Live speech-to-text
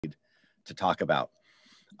to talk about.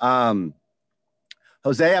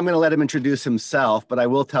 Jose, I'm going to let him introduce himself, but I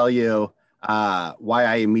will tell you why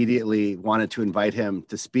I immediately wanted to invite him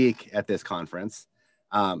to speak at this conference.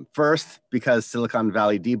 First, because Silicon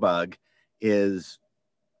Valley Debug is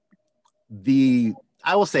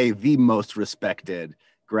I will say, the most respected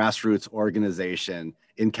grassroots organization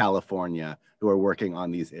in California who are working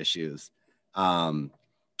on these issues. Every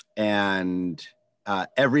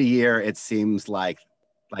year it seems like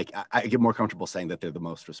I get more comfortable saying that they're the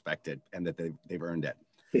most respected and that they've earned it.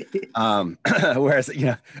 Whereas,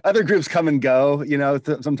 other groups come and go,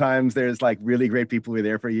 sometimes there's like really great people who are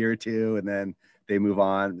there for a year or two and then they move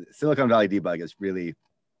on. Silicon Valley Debug has really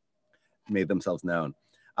made themselves known.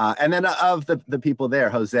 And then of the people there,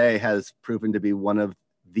 Jose has proven to be one of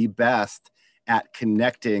the best at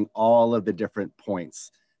connecting all of the different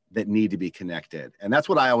points that need to be connected. And that's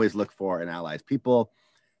what I always look for in allies. People,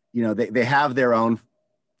 they have their own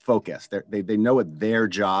focus. They know what their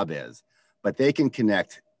job is, but they can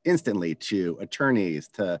connect instantly to attorneys,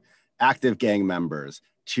 to active gang members,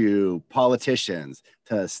 to politicians,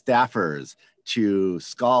 to staffers, to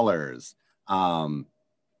scholars, and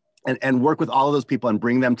work with all of those people and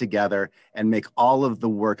bring them together and make all of the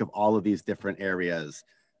work of all of these different areas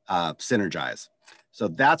synergize. So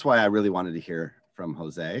that's why I really wanted to hear from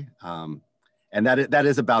Jose. And that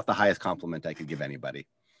is about the highest compliment I could give anybody.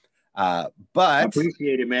 But I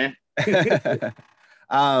appreciate it, man.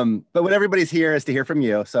 But what everybody's here is to hear from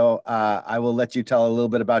you. So I will let you tell a little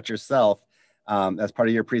bit about yourself as part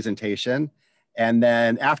of your presentation. And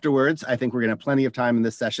then afterwards, I think we're going to have plenty of time in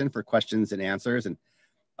this session for questions and answers. And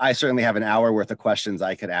I certainly have an hour worth of questions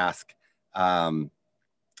I could ask.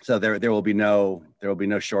 So there will be no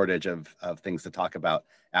shortage of things to talk about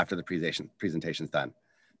after the presentation's done.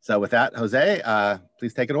 So with that, Jose,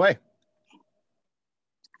 please take it away.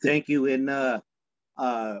 Thank you. And I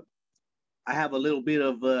have a little bit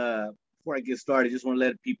of, before I get started, just want to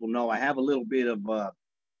let people know I have a little bit of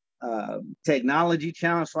technology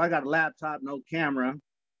challenge. So I got a laptop, no camera.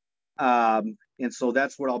 And so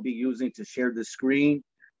that's what I'll be using to share the screen.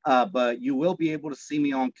 But you will be able to see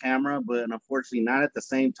me on camera, but unfortunately not at the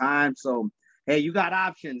same time. So, hey, you got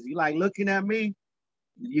options. You like looking at me?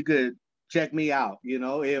 You could check me out.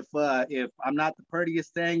 If I'm not the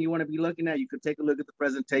prettiest thing you want to be looking at, you could take a look at the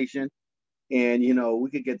presentation and, we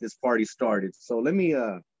could get this party started. So let me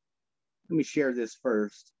share this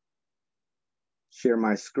first. Share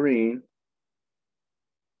my screen.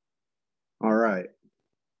 All right.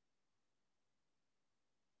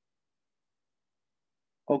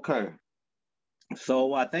 Okay.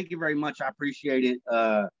 So thank you very much. I appreciate it.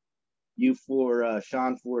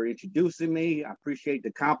 Sean, for introducing me. I appreciate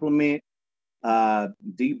the compliment.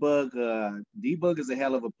 Debug is a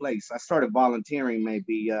hell of a place. I started volunteering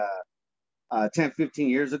maybe 10, 15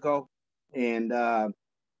 years ago. And, I'm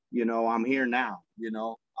here now,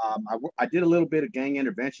 I did a little bit of gang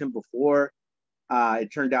intervention before. It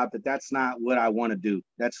turned out that that's not what I want to do.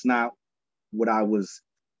 That's not what I was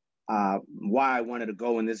why I wanted to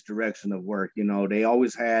go in this direction of work. They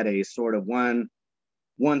always had a sort of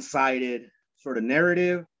one-sided sort of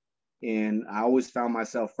narrative, and I always found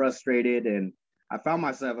myself frustrated, and I found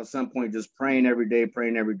myself at some point just praying every day. I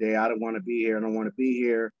don't want to be here. I don't want to be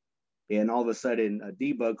here. And all of a sudden, a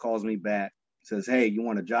debug calls me back, says, "Hey, you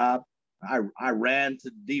want a job?" I ran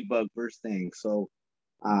to debug first thing. So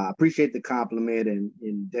I appreciate the compliment and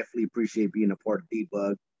definitely appreciate being a part of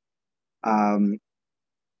debug.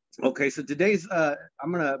 Okay, so today's,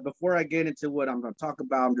 before I get into what I'm gonna talk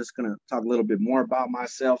about, I'm just gonna talk a little bit more about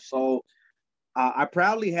myself. So I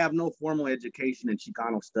proudly have no formal education in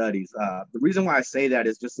Chicano studies. The reason why I say that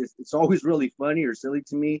is just, it's always really funny or silly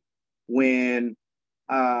to me when,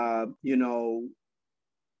 the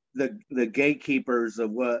gatekeepers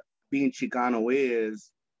of what being Chicano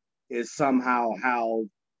is somehow how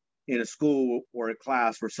in a school or a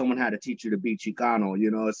class where someone had to teach you to be Chicano.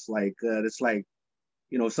 It's like,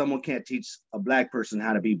 someone can't teach a Black person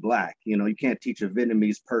how to be Black. You can't teach a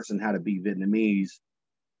Vietnamese person how to be Vietnamese.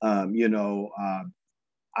 I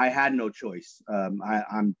had no choice.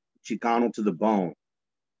 I'm Chicano to the bone.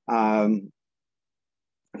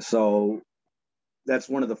 So that's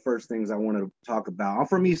one of the first things I wanted to talk about. I'm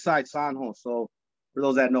from East Side San Jose. So for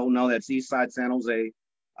those that don't know, that's East Side San Jose.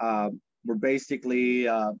 We're basically,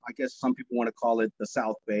 I guess some people want to call it the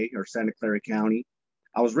South Bay or Santa Clara County.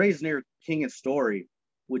 I was raised near King and Story,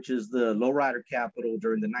 which is the lowrider capital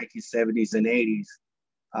during the 1970s and 80s.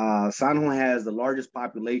 San Juan has the largest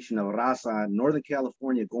population of raza in Northern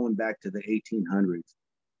California going back to the 1800s.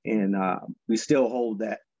 And we still hold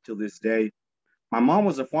that to this day. My mom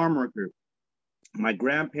was a farm worker My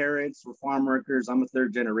grandparents were farm workers. I'm a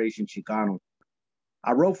third generation Chicano.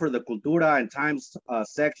 I wrote for the Cultura and Times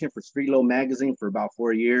section for Street Low magazine for about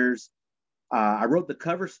 4 years. I wrote the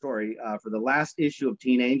cover story for the last issue of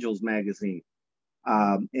Teen Angels magazine.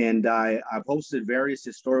 And I've hosted various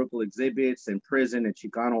historical exhibits in prison and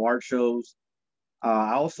Chicano art shows.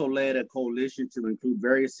 I also led a coalition to include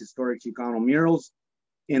various historic Chicano murals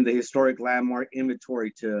in the historic landmark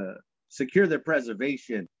inventory to secure their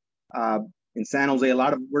preservation. In San Jose,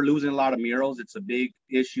 we're losing a lot of murals. It's a big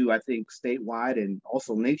issue, I think, statewide and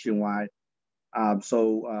also nationwide.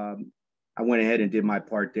 So I went ahead and did my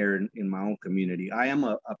part there in my own community. I am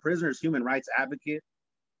a prisoner's human rights advocate.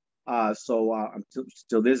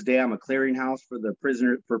 Till this day, I'm a clearinghouse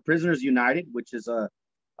for Prisoners United, which is a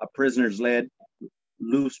prisoners-led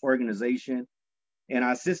loose organization. And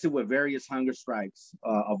I assisted with various hunger strikes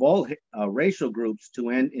of all racial groups to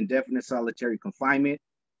end indefinite solitary confinement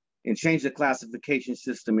and change the classification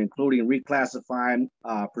system, including reclassifying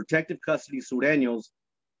protective custody Sureños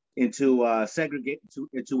into a segregated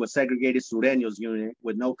Sureños unit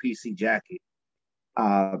with no PC jacket.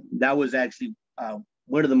 That was actually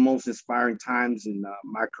one of the most inspiring times in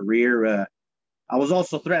my career. I was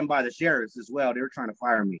also threatened by the sheriffs as well. They were trying to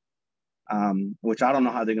fire me, which I don't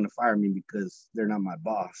know how they're going to fire me because they're not my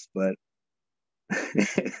boss. But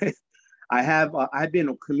I've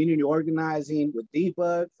been community organizing with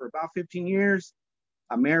Debug for about 15 years.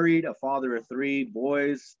 I'm married, a father of 3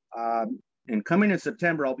 boys, and coming in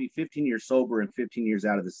September, I'll be 15 years sober and 15 years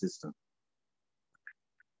out of the system.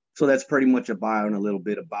 So that's pretty much a bio and a little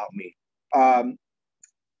bit about me.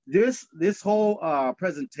 This whole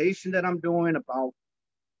presentation that I'm doing about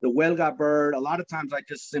the huelga bird, a lot of times I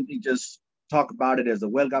just simply talk about it as a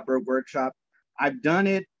huelga bird workshop. I've done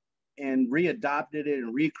it and readopted it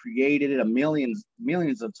and recreated it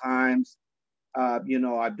millions of times. I've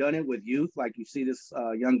done it with youth, like you see this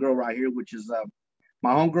young girl right here, which is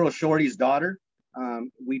my homegirl Shorty's daughter.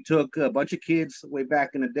 We took a bunch of kids way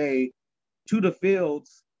back in the day to the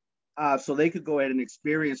fields so they could go ahead and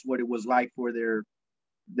experience what it was like for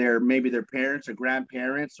maybe their parents or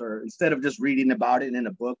grandparents, or instead of just reading about it in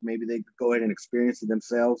a book, maybe they could go ahead and experience it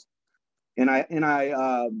themselves. And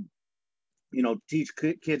I teach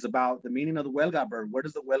kids about the meaning of the huelga bird. What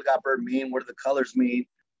does the huelga bird mean? What do the colors mean,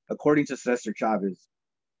 according to Cesar Chavez?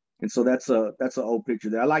 And so that's an old picture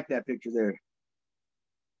there. I like that picture there.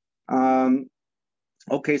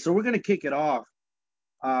 Okay, so we're going to kick it off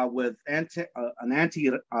with an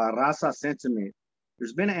anti-raza sentiment.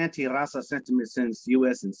 There's been an anti-raza sentiment since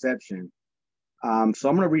U.S. inception. So I'm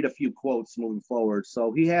going to read a few quotes moving forward.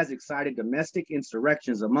 So he has excited domestic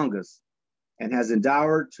insurrections among us and has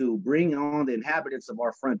endeavored to bring on the inhabitants of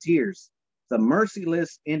our frontiers, the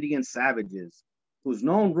merciless Indian savages, whose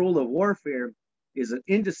known rule of warfare is an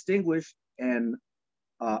indistinguished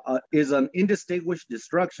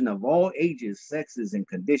destruction of all ages, sexes, and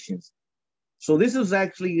conditions. So this is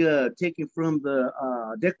actually taken from the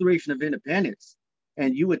Declaration of Independence.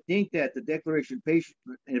 And you would think that the Declaration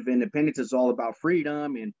of Independence is all about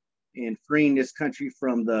freedom and freeing this country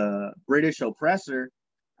from the British oppressor,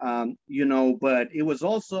 but it was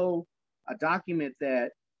also a document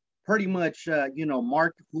that pretty much,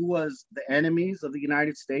 marked who was the enemies of the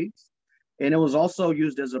United States. And it was also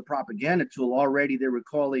used as a propaganda tool. Already they were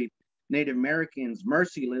calling Native Americans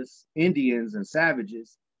merciless Indians and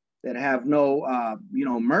savages that have no,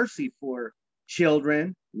 mercy for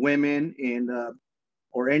children, women, and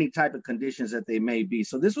or any type of conditions that they may be.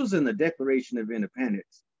 So this was in the Declaration of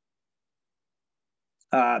Independence.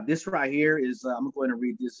 This right here is, I'm going to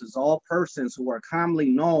read this, is all persons who are commonly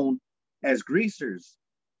known as greasers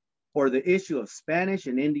for the issue of Spanish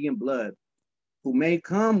and Indian blood, who may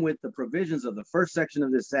come with the provisions of the first section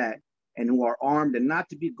of this act, and who are armed and not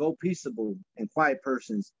to be go peaceable and quiet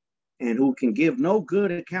persons, and who can give no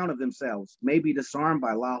good account of themselves, may be disarmed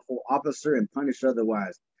by lawful officer and punished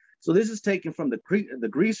otherwise. So this is taken from the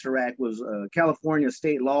Greaser Act, was California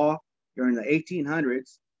state law during the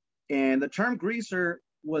 1800s. And the term greaser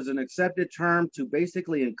was an accepted term to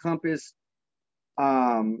basically encompass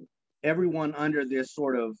everyone under this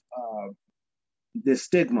sort of this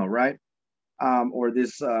stigma, right? Or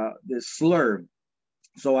this slur.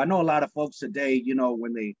 So I know a lot of folks today,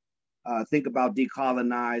 when they think about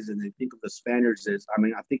decolonize and they think of the Spaniards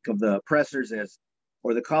I think of the oppressors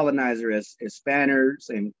or the colonizer as Spaniards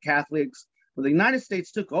and Catholics. When the United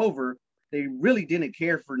States took over, they really didn't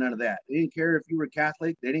care for none of that. They didn't care if you were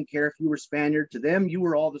Catholic. They didn't care if you were Spaniard. To them, you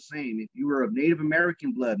were all the same. If you were of Native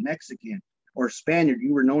American blood, Mexican, or Spaniard,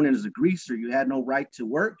 you were known as a greaser. You had no right to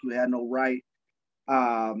work. You had no right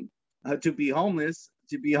to be homeless,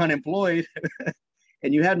 to be unemployed,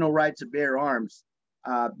 and you had no right to bear arms.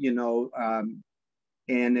 You know,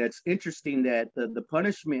 and it's interesting that the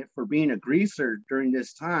punishment for being a greaser during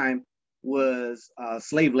this time was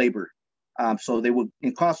slave labor. So they would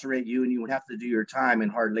incarcerate you and you would have to do your time in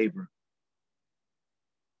hard labor.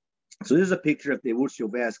 So this is a picture of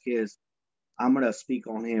Tiburcio Vasquez. I'm going to speak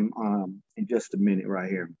on him in just a minute right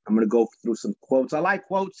here. I'm going to go through some quotes. I like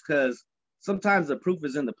quotes because sometimes the proof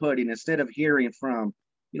is in the pudding. Instead of hearing from,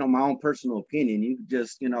 you know, my own personal opinion, you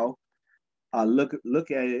just, you know, look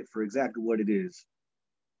at it for exactly what it is.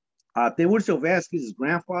 Tiburcio Vasquez's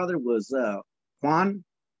grandfather was Juan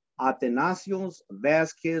Atanasios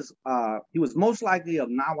Vasquez. He was most likely of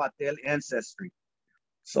Nahuatl ancestry.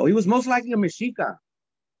 So he was most likely a Mexica,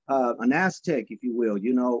 an Aztec, if you will.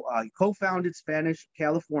 You know, he co-founded Spanish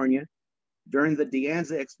California during the De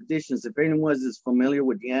Anza expeditions. If anyone is familiar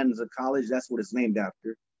with De Anza College, that's what it's named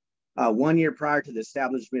after. 1 year prior to the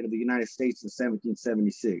establishment of the United States in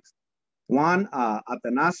 1776. Juan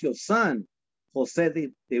Atanasio's son, Jose de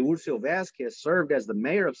Tiburcio Vasquez, served as the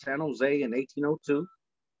mayor of San Jose in 1802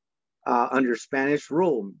 under Spanish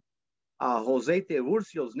rule. Jose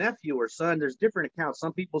Tiburcio's nephew or son, there's different accounts.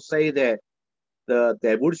 Some people say that the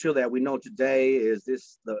Tiburcio that we know today is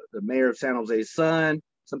the mayor of San Jose's son.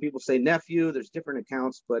 Some people say nephew. There's different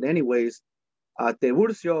accounts. But anyways,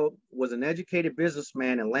 Tiburcio was an educated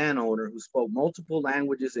businessman and landowner who spoke multiple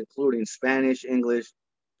languages, including Spanish, English,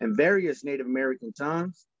 and various Native American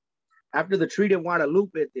tongues. After the Treaty of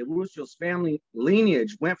Guadalupe, Tiburcio's family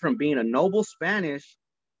lineage went from being a noble Spanish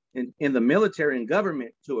in the military and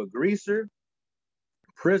government to a greaser,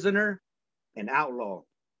 prisoner, and outlaw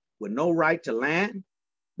with no right to land,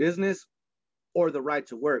 business, or the right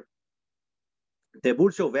to work.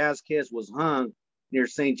 Tiburcio Vasquez was hung near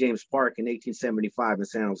St. James Park in 1875 in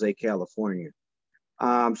San Jose, California.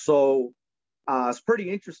 So it's pretty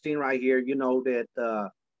interesting right here, you know,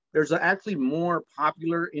 that there's actually more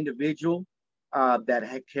popular individual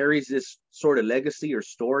that carries this sort of legacy or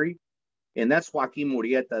story, and that's Joaquin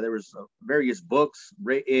Murrieta. There was various books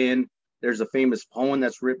written. There's a famous poem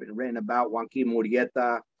that's written about Joaquin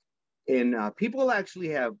Murrieta, and people actually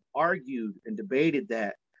have argued and debated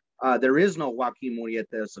that there is no Joaquin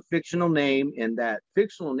Murrieta. It's a fictional name, and that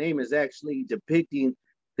fictional name is actually depicting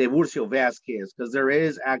Tiburcio Vasquez, because there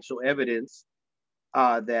is actual evidence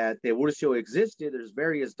that Tiburcio existed. There's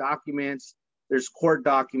various documents. There's court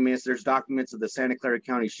documents. There's documents of the Santa Clara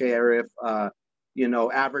County Sheriff, you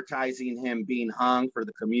know, advertising him being hung for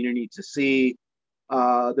the community to see.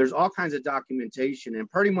 There's all kinds of documentation, and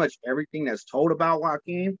pretty much everything that's told about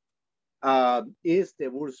Joaquin is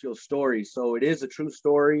Tiburcio's story. So it is a true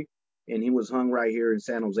story, and he was hung right here in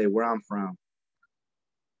San Jose, where I'm from.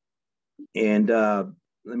 And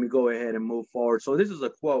let me go ahead and move forward. So this is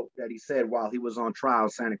a quote that he said while he was on trial in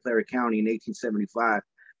Santa Clara County in 1875.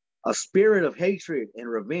 A spirit of hatred and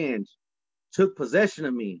revenge took possession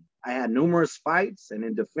of me. I had numerous fights, and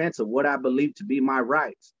in defense of what I believed to be my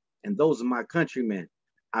rights and those of my countrymen,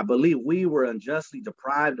 I believe we were unjustly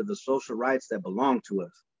deprived of the social rights that belonged to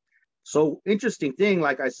us. So interesting thing,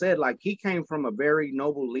 like I said, like he came from a very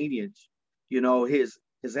noble lineage. You know, his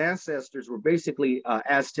ancestors were basically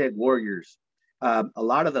Aztec warriors. A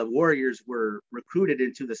lot of the warriors were recruited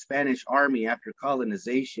into the Spanish army after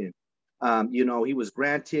colonization. You know, he was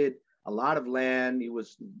granted a lot of land. He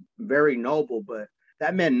was very noble, but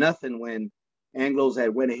that meant nothing when Anglos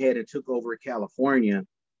had went ahead and took over California.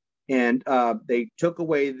 And they took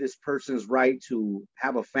away this person's right to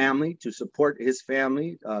have a family, to support his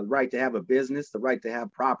family, the right to have a business, the right to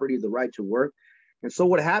have property, the right to work. And so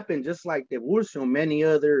what happened, just like Tiburcio, many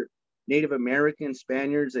other Native Americans,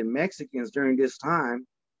 Spaniards, and Mexicans during this time,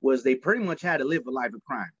 was they pretty much had to live a life of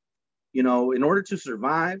crime. You know, in order to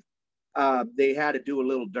survive, they had to do a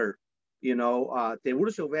little dirt. You know,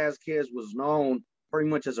 Tiburcio Vasquez was known pretty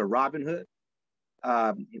much as a Robin Hood.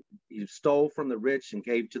 He stole from the rich and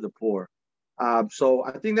gave to the poor. So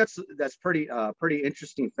I think that's pretty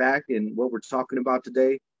interesting fact in what we're talking about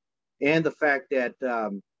today, and the fact that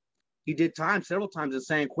he did time several times in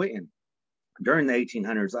San Quentin during the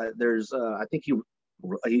 1800s. I think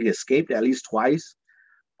he escaped at least twice,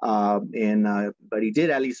 but he did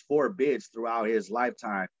at least 4 bids throughout his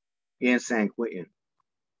lifetime in San Quentin.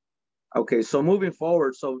 Okay, so moving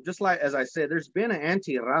forward, so just like as I said, there's been an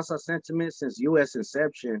anti-raza sentiment since U.S.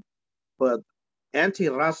 inception, but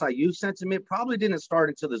anti-raza youth sentiment probably didn't start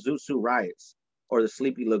until the Zoot Suit riots or the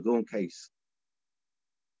Sleepy Lagoon case.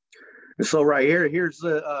 And so right here, here's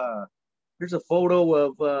a photo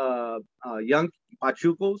of young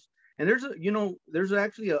Pachucos, and there's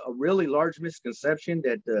actually a really large misconception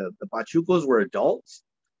that the Pachucos were adults.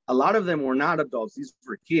 A lot of them were not adults; these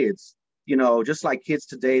were kids. you know, just like kids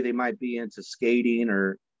today, they might be into skating,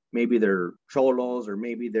 or maybe they're cholos, or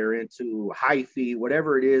maybe they're into hyphy,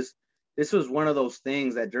 whatever it is. This was one of those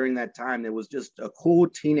things that during that time, it was just a cool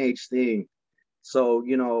teenage thing. So,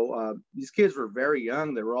 you know, these kids were very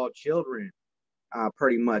young. They were all children,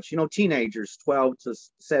 pretty much, you know, teenagers, 12 to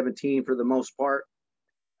 17 for the most part.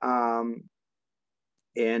 Um,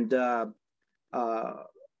 and a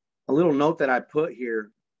little note that I put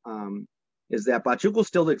here, is that Pachuco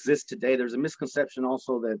still exists today. There's a misconception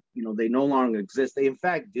also that, you know, they no longer exist. They in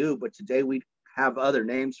fact do, but today we have other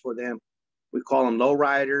names for them. We call them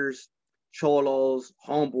lowriders, cholos,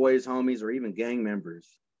 homeboys, homies, or even gang members.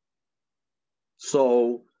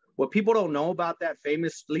 So what people don't know about that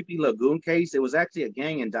famous Sleepy Lagoon case, it was actually a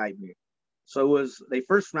gang indictment. So it was, they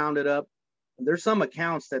first rounded up, there's some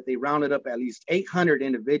accounts that they rounded up at least 800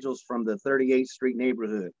 individuals from the 38th Street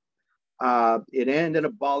neighborhood. It ended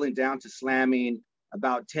up boiling down to slamming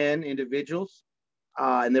about 10 individuals,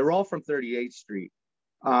 and they were all from 38th Street.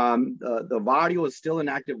 The audio is still an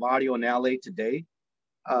active audio in LA today.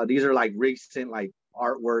 These are like recent like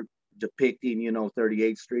artwork depicting, you know,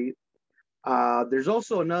 38th Street. There's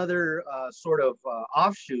also another sort of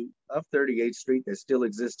offshoot of 38th Street that still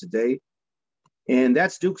exists today, and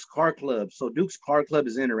that's Duke's Car Club. So Duke's Car Club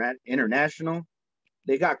is international.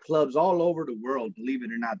 They got clubs all over the world, believe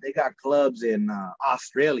it or not. They got clubs in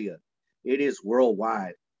Australia. It is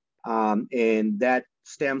worldwide. And that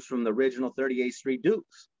stems from the original 38th Street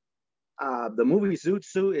Dukes. The movie Zoot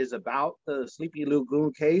Suit is about the Sleepy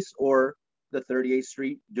Lagoon case, or the 38th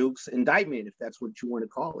Street Dukes indictment, if that's what you want to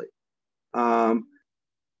call it.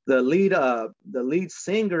 The lead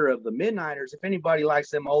singer of the Midnighters, if anybody likes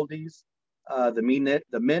them oldies, the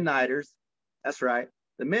Midnighters, that's right.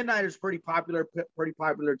 The Midnighters, pretty popular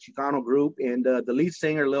Chicano group, and the lead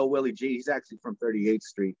singer Lil Willie G, he's actually from 38th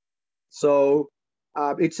Street. So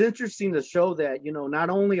it's interesting to show that, you know,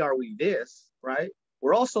 not only are we this, right,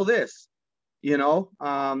 we're also this, you know.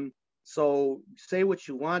 So say what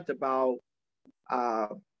you want about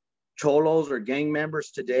cholos or gang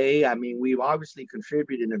members today. I mean, we've obviously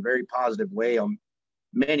contributed in a very positive way on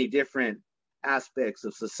many different aspects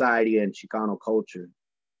of society and Chicano culture.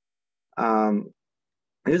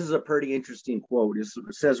 This is a pretty interesting quote. It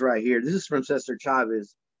says right here, this is from Cesar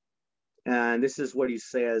Chavez, and this is what he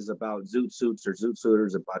says about zoot suits or zoot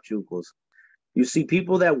suiters and pachucos. You see,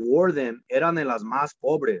 people that wore them eran de las más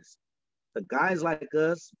pobres. The guys like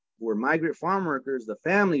us who were migrant farm workers, the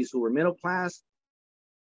families who were middle class.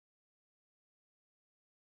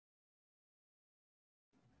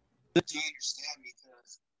 Good to understand,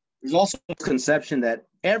 because there's also a conception that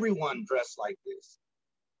everyone dressed like this,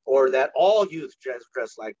 or that all youth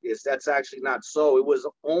dress like this. That's actually not so. It was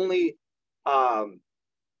only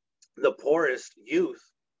the poorest youth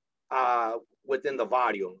within the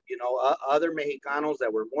barrio. You know, other Mexicanos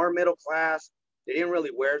that were more middle class, they didn't really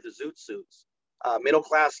wear the zoot suits. Middle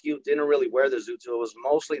class youth didn't really wear the zoot suit. It was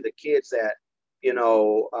mostly the kids that, you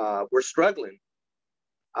know, were struggling.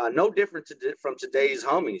 No different from today's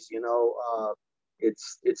homies. You know,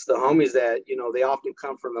 it's the homies that, you know, they often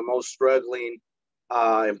come from the most struggling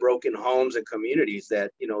and broken homes and communities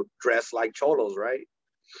that, you know, dress like cholos, right?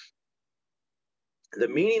 The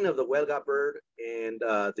meaning of the huelga bird and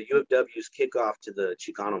the UFW's kickoff to the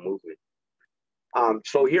Chicano movement.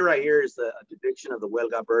 So right here is the depiction of the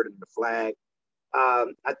huelga bird and the flag.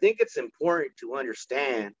 I think it's important to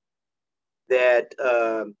understand that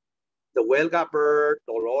the huelga bird,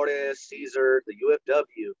 Dolores, Cesar, the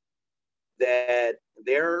UFW, that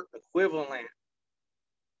they're equivalent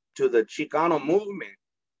to the Chicano movement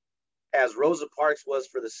as Rosa Parks was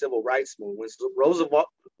for the civil rights movement.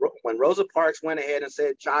 When Rosa Parks went ahead and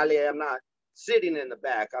said, Charlie, I'm not sitting in the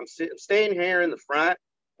back. I'm staying here in the front.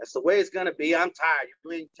 That's the way it's going to be. I'm tired.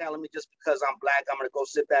 You ain't telling me just because I'm black, I'm going to go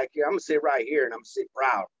sit back here. I'm going to sit right here and I'm going to sit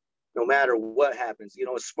proud no matter what happens. You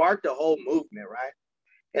know, it sparked the whole movement, right?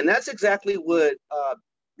 And that's exactly what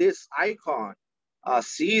this icon,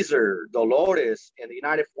 Cesar, Dolores, and the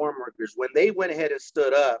United Farm Workers, when they went ahead and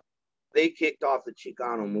stood up, they kicked off the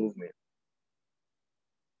Chicano movement.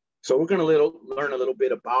 So we're going to learn a little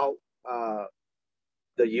bit about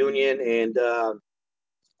the union and a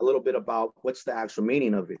little bit about what's the actual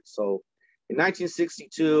meaning of it. So in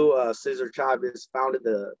 1962, Cesar Chavez founded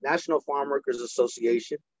the National Farm Workers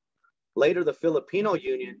Association. Later, the Filipino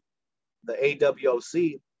Union, the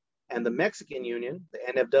AWOC, and the Mexican Union, the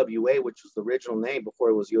NFWA, which was the original name before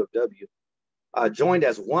it was UFW, joined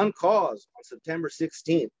as one cause on September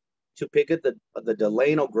 16th to picket the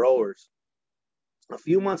Delano growers. A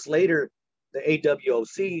few months later, the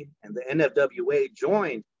AWOC and the NFWA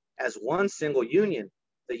joined as one single union,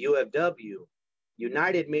 the UFW,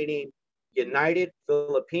 united meaning United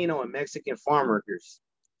Filipino and Mexican Farm Workers.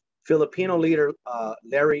 Filipino leader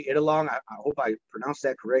Larry Italong, I hope I pronounced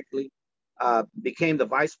that correctly, became the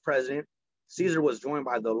vice president. Cesar was joined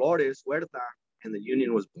by Dolores Huerta, and the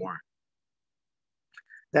union was born.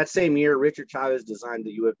 That same year, Richard Chavez designed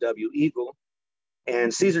the UFW Eagle,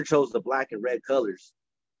 and Cesar chose the black and red colors.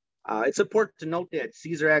 It's important to note that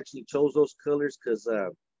Cesar actually chose those colors because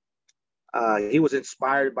he was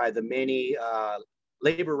inspired by the many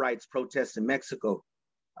labor rights protests in Mexico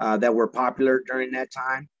that were popular during that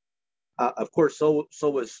time. Of course, so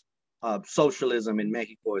was socialism in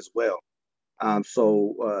Mexico as well.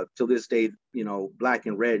 So to this day, you know, black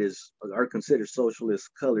and red are considered socialist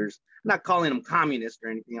colors. I'm not calling them communist or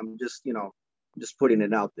anything. I'm just, you know, just putting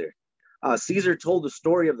it out there. Cesar told the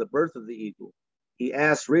story of the birth of the eagle. He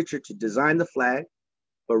asked Richard to design the flag,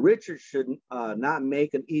 but Richard should not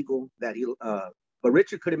make an eagle that he. But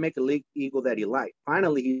Richard couldn't make an eagle that he liked.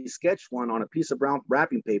 Finally, he sketched one on a piece of brown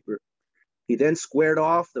wrapping paper. He then squared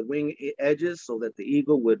off the wing edges so that the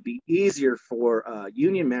eagle would be easier for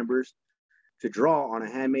union members to draw on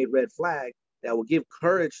a handmade red flag that will give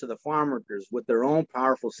courage to the farm workers with their own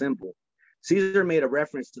powerful symbol. Cesar made a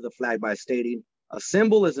reference to the flag by stating, "A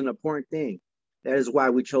symbol is an important thing. That is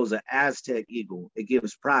why we chose an Aztec eagle. It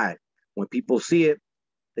gives pride. When people see it,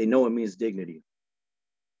 they know it means dignity."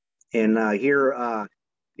 And here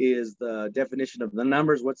is the definition of the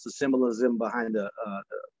numbers. What's the symbolism behind the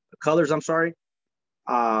colors? I'm sorry.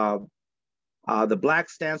 The black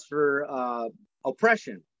stands for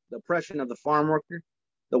oppression, the oppression of the farm worker.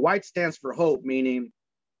 The white stands for hope, meaning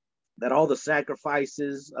that all the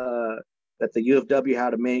sacrifices that the UFW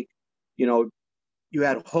had to make, you know, you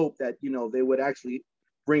had hope that, you know, they would actually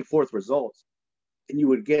bring forth results and you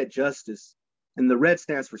would get justice. And the red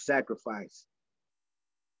stands for sacrifice.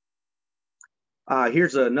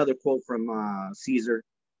 Here's another quote from Cesar. It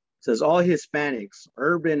says, "All Hispanics,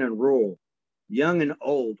 urban and rural, young and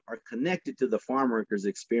old, are connected to the farm workers'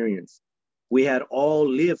 experience. We had all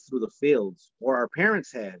lived through the fields, or our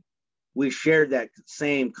parents had. We shared that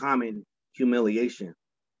same common humiliation."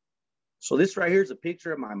 So this right here is a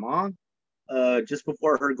picture of my mom just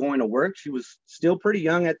before her going to work. She was still pretty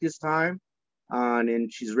young at this time,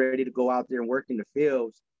 and she's ready to go out there and work in the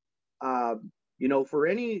fields. You know, for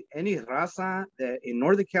any raza that in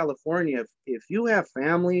Northern California, if you have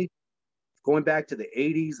family going back to the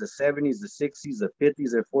 80s, the 70s, the 60s, the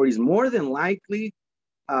 50s, the 40s, more than likely,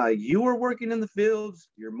 you were working in the fields,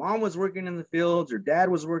 your mom was working in the fields, your dad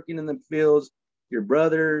was working in the fields, your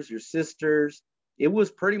brothers, your sisters. It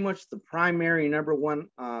was pretty much the primary number one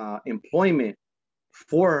employment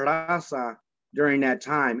for raza during that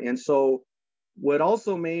time. And so what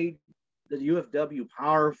also made the UFW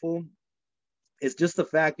powerful is just the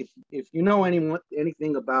fact, if you know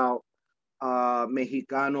anything about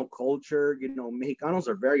Mexicano culture, you know, Mexicanos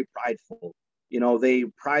are very prideful. You know, they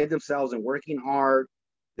pride themselves in working hard.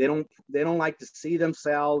 They don't like to see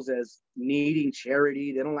themselves as needing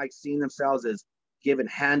charity. They don't like seeing themselves as giving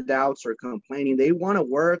handouts or complaining. They want to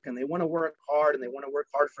work, and they want to work hard, and they want to work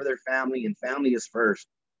hard for their family, and family is first.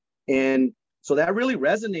 And so that really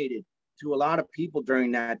resonated to a lot of people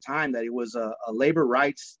during that time, that it was a labor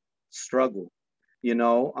rights struggle, you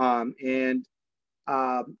know,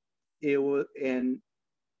 it was,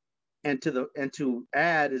 and to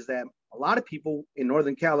add is that a lot of people in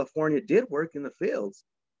Northern California did work in the fields.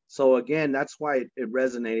 So again, that's why it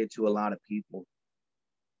resonated to a lot of people.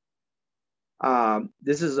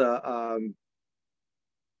 This is a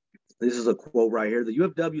quote right here. "The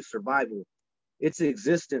UFW survival, its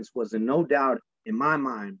existence was in no doubt in my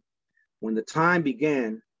mind when the time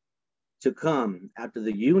began to come after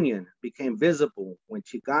the union became visible, when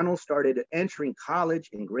Chicanos started entering college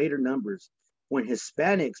in greater numbers, when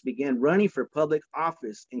Hispanics began running for public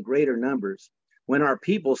office in greater numbers, when our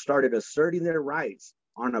people started asserting their rights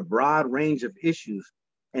on a broad range of issues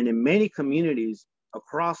and in many communities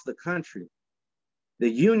across the country. The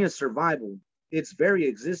union's survival, its very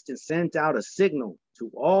existence, sent out a signal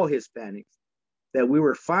to all Hispanics that we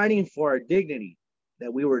were fighting for our dignity,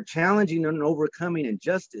 that we were challenging and overcoming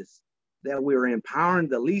injustice, that we were empowering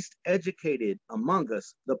the least educated among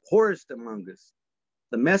us, the poorest among us.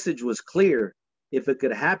 The message was clear. If it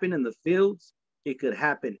could happen in the fields, it could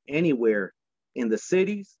happen anywhere, in the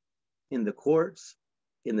cities, in the courts,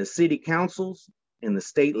 in the city councils, in the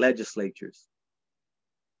state legislatures."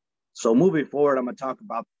 So moving forward, I'm going to talk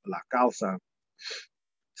about La Causa.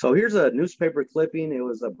 So here's a newspaper clipping. It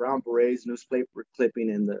was a Brown Berets newspaper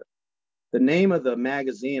clipping, and the name of the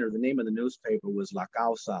magazine, or the name of the newspaper, was La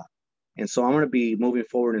Causa. And so I'm going to be moving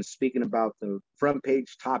forward and speaking about the front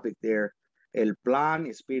page topic there, El Plan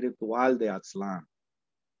Espiritual de Aztlán.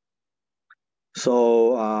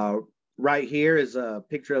 So right here is a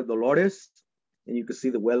picture of Dolores, and you can see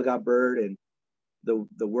the huelga bird and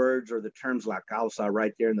the words or the terms La Causa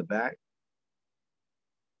right there in the back.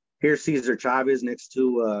 Here's Cesar Chavez next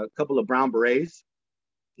to a couple of brown berets.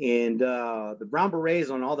 And the brown berets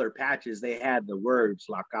on all their patches, they had the words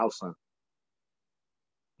La Causa.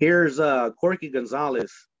 Here's Corky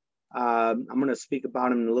Gonzalez. I'm going to speak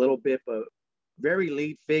about him in a little bit, but very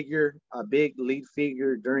lead figure, a big lead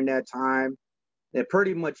figure during that time that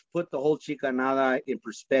pretty much put the whole Chicanada in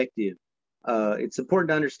perspective. It's important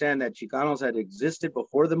to understand that Chicanos had existed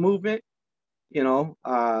before the movement, you know,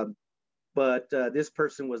 but this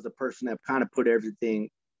person was the person that kind of put everything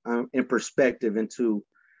in perspective into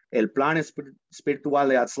El Plan Espiritual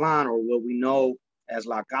de Aztlán, or what we know as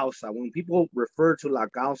La Causa. When people refer to La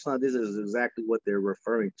Causa, this is exactly what they're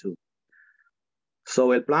referring to.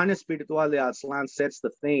 So El Plan Espiritual de Aztlán sets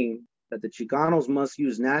the theme that the Chicanos must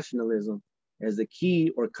use nationalism as the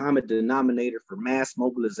key or common denominator for mass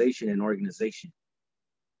mobilization and organization.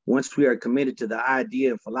 Once we are committed to the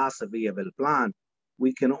idea and philosophy of El Plan,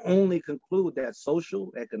 we can only conclude that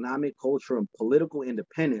social, economic, cultural, and political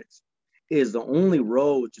independence is the only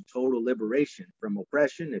road to total liberation from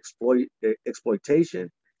oppression, exploitation,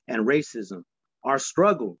 and racism. Our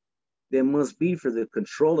struggle then must be for the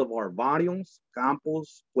control of our barrios,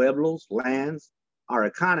 campos, pueblos, lands, our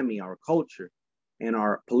economy, our culture, and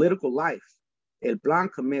our political life. El Plan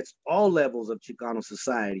commits all levels of Chicano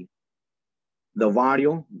society: the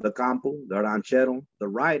barrio, the campo, the ranchero, the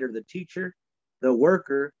writer, the teacher, the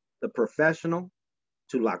worker, the professional,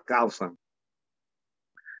 to La Causa.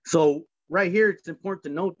 So right here, it's important to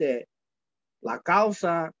note that La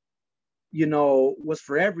Causa, you know, was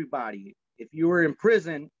for everybody. If you were in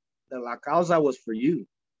prison, the La Causa was for you.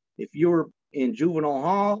 If you were in juvenile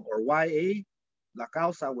hall or YA, La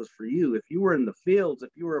Causa was for you. If you were in the fields, if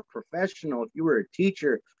you were a professional, if you were a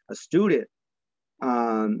teacher, a student,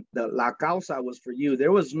 the La Causa was for you.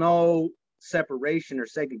 There was no separation or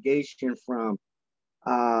segregation from,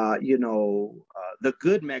 the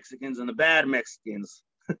good Mexicans and the bad Mexicans.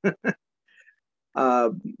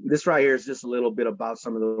 This right here is just a little bit about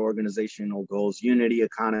some of the organizational goals: unity,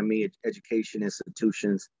 economy, education,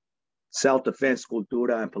 institutions, self-defense,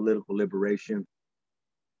 cultura, and political liberation.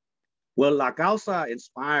 Well, La Causa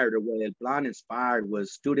inspired, or what El Plan inspired,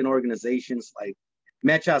 was student organizations like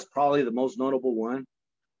Mecha is probably the most notable one,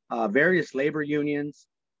 various labor unions,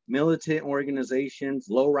 militant organizations,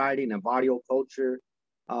 lowriding and barrio culture,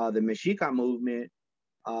 the Mexica movement,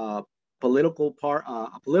 a political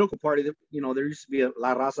party that, you know, there used to be a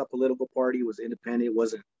La Raza political party. It was independent, it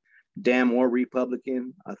wasn't damn or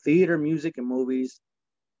Republican, theater, music, and movies.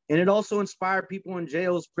 And it also inspired people in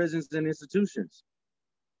jails, prisons, and institutions.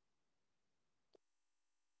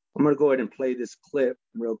 I'm going to go ahead and play this clip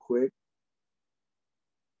real quick,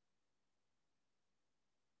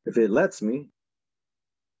 if it lets me.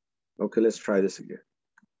 Okay, let's try this again.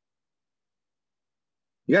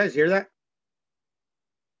 You guys hear that?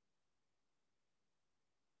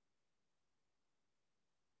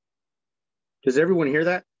 Does everyone hear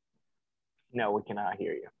that? No, we cannot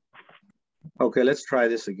hear you. Okay, let's try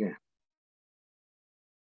this again.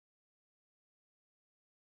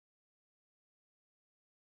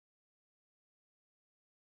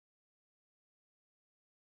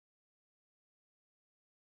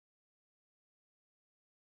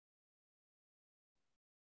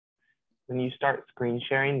 When you start screen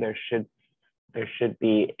sharing, there should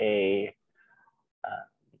be a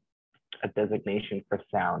designation for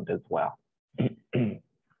sound as well.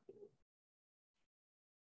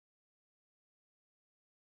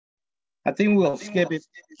 I think we'll skip it.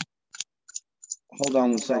 Hold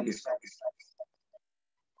on 1 second.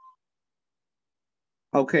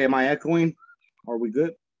 Okay, am I echoing? Are we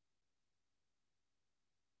good?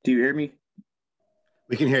 Do you hear me?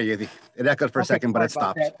 We can hear you. It echoed for a second, but it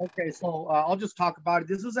stopped. Okay, so I'll just talk about it.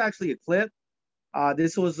 This was actually a clip.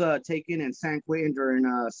 This was taken in San Quentin during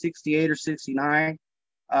 68 or 69.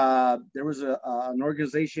 There was an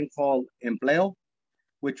organization called Empleo,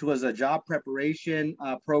 which was a job preparation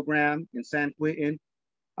program in San Quentin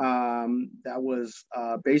that was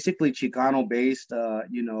basically Chicano based,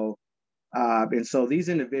 and so these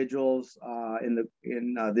individuals in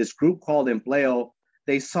this group called Empleo,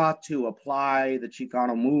 they sought to apply the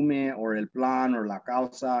Chicano movement or El Plan or La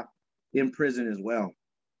Causa in prison as well.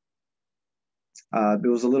 There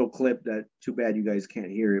was a little clip that, too bad you guys can't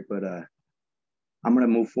hear it, but I'm going to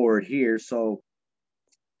move forward here. So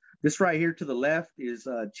this right here to the left is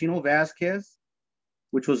Chino Vasquez,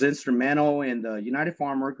 which was instrumental in the United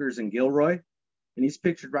Farm Workers in Gilroy. And he's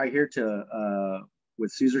pictured right here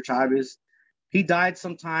with Cesar Chavez. He died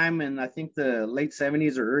sometime in, I think, the late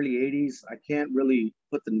 70s or early 80s. I can't really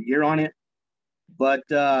put the year on it, but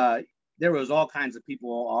there was all kinds of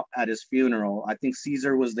people at his funeral. I think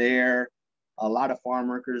Cesar was there. A lot of farm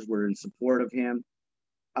workers were in support of him.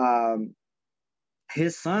 Um,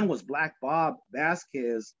 his son was Black Bob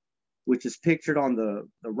Vasquez, which is pictured on the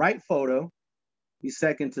right photo. He's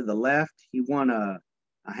second to the left. He won a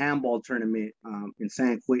handball tournament in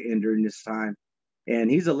San Quentin during this time.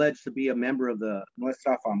 And he's alleged to be a member of the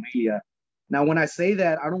Nuestra Familia. Now, when I say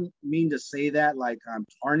that, I don't mean to say that like I'm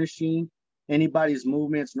tarnishing anybody's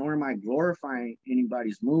movements, nor am I glorifying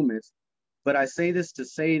anybody's movements. But I say this to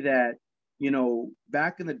say that, you know,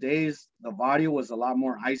 back in the days, the Valle was a lot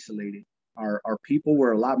more isolated. Our people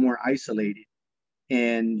were a lot more isolated.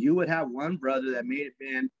 And you would have one brother that may have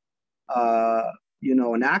been, you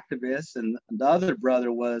know, an activist, and the other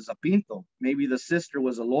brother was a pinto. Maybe the sister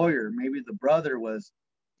was a lawyer. Maybe the brother was,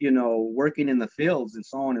 you know, working in the fields and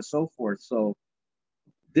so on and so forth. So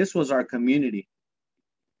this was our community.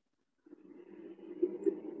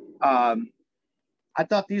 I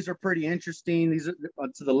thought these are pretty interesting. These are,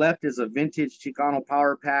 to the left is a vintage Chicano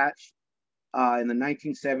power patch in the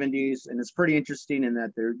 1970s. And it's pretty interesting in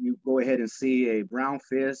that there you go ahead and see a brown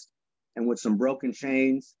fist and with some broken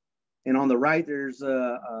chains. And on the right, there's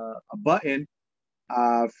a button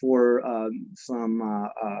for some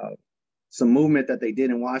movement that they did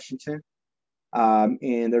in Washington.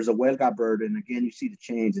 And there's a huelga bird. And again, you see the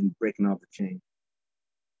chains and breaking off the chain.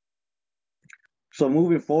 So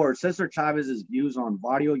moving forward, Cesar Chavez's views on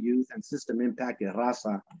barrio youth and system impact at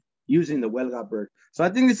raza using the huelga bird. So I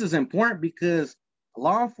think this is important because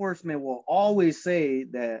law enforcement will always say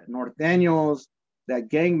that norteños, that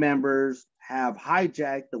gang members have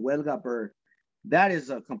hijacked the huelga bird. That is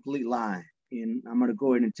a complete lie. And I'm going to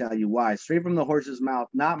go ahead and tell you why. Straight from the horse's mouth,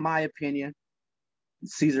 not my opinion,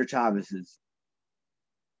 Cesar Chavez's.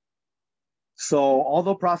 So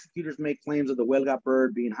although prosecutors make claims of the huelga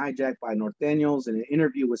bird being hijacked by norteños, in an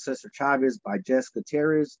interview with Cesar Chavez by Jess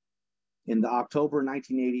Gutierrez in the October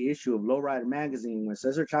 1980 issue of Lowrider magazine, when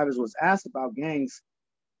Cesar Chavez was asked about gangs,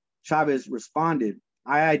 Chavez responded,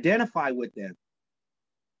 "I identify with them.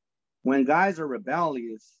 When guys are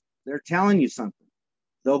rebellious, they're telling you something.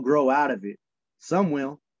 They'll grow out of it. Some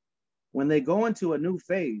will. When they go into a new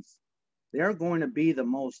phase, they're going to be the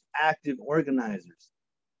most active organizers.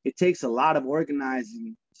 It takes a lot of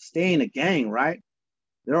organizing to stay in a gang, right?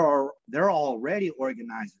 They're already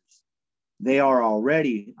organizers. They are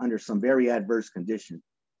already under some very adverse conditions."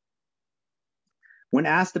 When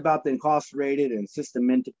asked about the incarcerated and system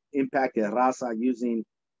impact at raza using,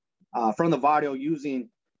 from the Valle using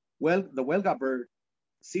the huelga bird,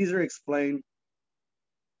 Cesar explained,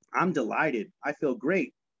 "I'm delighted. I feel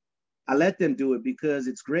great. I let them do it because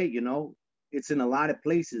it's great, you know. It's in a lot of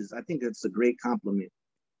places. I think it's a great compliment."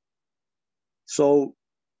 So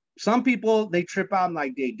some people, they trip out and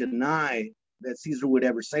like they deny that Cesar would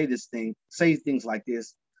ever say things like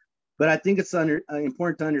this. But I think it's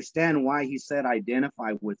important to understand why he said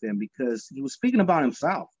identify with them, because he was speaking about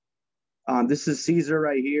himself. This is Cesar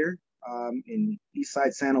right here in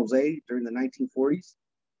Eastside San Jose during the 1940s.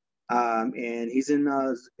 And he's in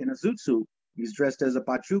a zoot suit. He's dressed as a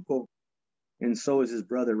pachuco, and so is his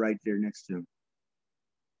brother right there next to him.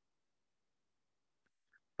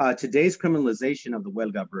 Today's criminalization of the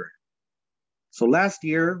huelga bird. So last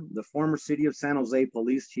year, the former city of San Jose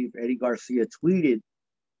police chief Eddie Garcia tweeted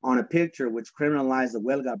on a picture which criminalized the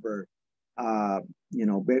huelga bird. You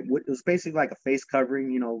know, it was basically like a face covering,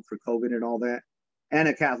 you know, for COVID and all that, and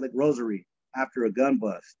a Catholic rosary after a gun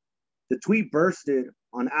bust. The tweet bursted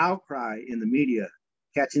on outcry in the media,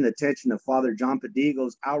 catching the attention of Father John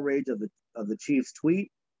Pedigo's outrage of the chief's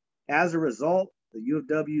tweet. As a result, the U of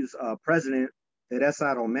W's president,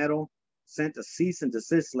 Teresa Romero, sent a cease and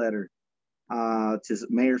desist letter to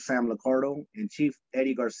Mayor Sam Liccardo and Chief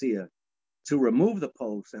Eddie Garcia to remove the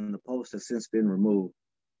post, and the post has since been removed.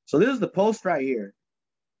 So this is the post right here.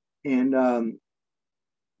 And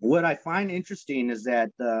what I find interesting is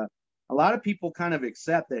that a lot of people kind of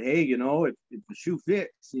accept that, hey, you know, if the shoe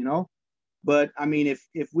fits, you know. But I mean,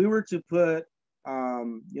 if we were to put,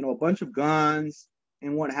 you know, a bunch of guns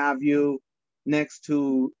and what have you next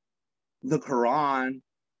to the Quran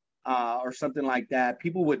or something like that,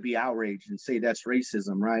 people would be outraged and say that's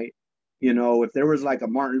racism, right? You know, if there was like a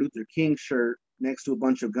Martin Luther King shirt next to a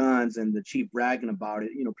bunch of guns and the chief bragging about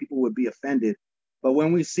it, you know, people would be offended. But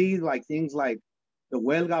when we see like things like the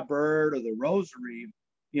huelga bird or the rosary,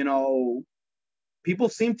 you know, people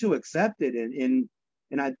seem to accept it. And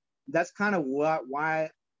I that's kind of why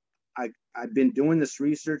I've been doing this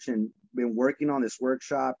research and been working on this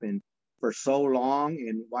workshop and for so long,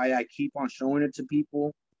 and why I keep on showing it to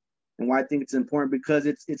people, and why I think it's important, because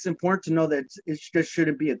it's important to know that it just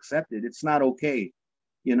shouldn't be accepted. It's not okay,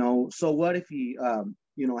 you know. So what if he,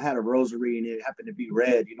 you know, had a rosary and it happened to be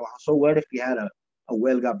red, you know? So what if he had a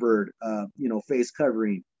huelga bird, you know, face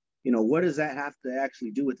covering? You know, what does that have to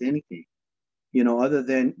actually do with anything? You know, other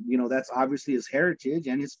than, you know, that's obviously his heritage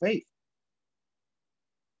and his faith.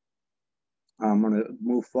 I'm going to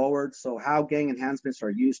move forward. So how gang enhancements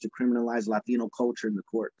are used to criminalize Latino culture in the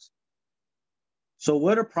courts. So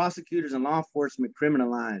what do prosecutors and law enforcement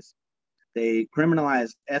criminalize? They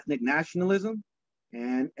criminalize ethnic nationalism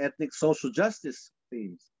and ethnic social justice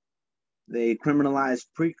themes. They criminalize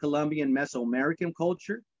pre-Columbian Mesoamerican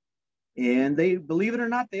culture. And they, believe it or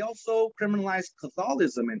not, they also criminalize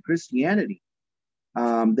Catholicism and Christianity.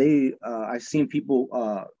 I've seen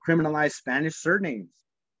people criminalize Spanish surnames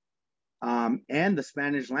and the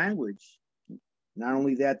Spanish language. Not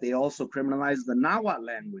only that, they also criminalize the Nahuatl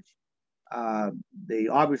language. They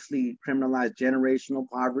obviously criminalize generational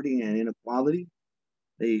poverty and inequality.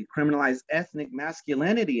 They criminalize ethnic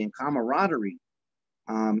masculinity and camaraderie.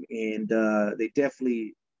 And they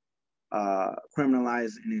definitely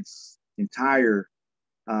criminalize in its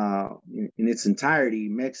entirety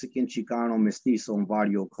Mexican, Chicano, Mestizo, and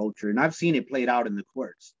Barrio culture. And I've seen it played out in the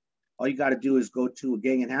courts. All you got to do is go to a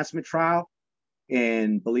gang enhancement trial,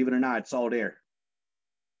 and believe it or not, it's all there.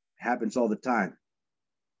 It happens all the time.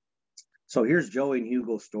 So here's Joey and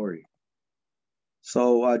Hugo's story.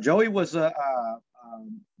 So Joey was a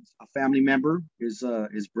family member. His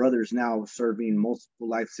brother is now serving multiple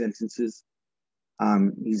life sentences.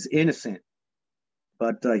 He's innocent,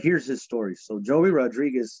 but here's his story. So Joey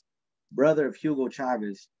Rodriguez, brother of Hugo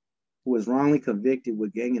Chavez, who was wrongly convicted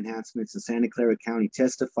with gang enhancements in Santa Clara County,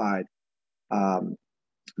 testified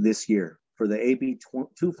this year for the AB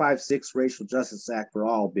 256 Racial Justice Act for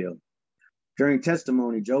All bill. During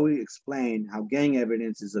testimony, Joey explained how gang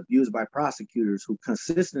evidence is abused by prosecutors who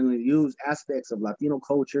consistently use aspects of Latino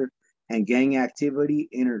culture and gang activity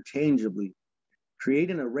interchangeably,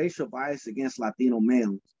 creating a racial bias against Latino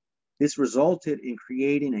males. This resulted in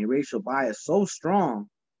creating a racial bias so strong,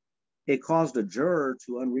 it caused a juror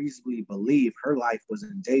to unreasonably believe her life was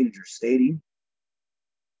in danger, stating,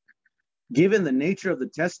 "Given the nature of the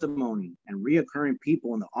testimony and reoccurring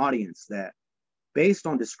people in the audience that, based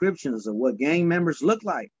on descriptions of what gang members look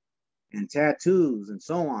like and tattoos and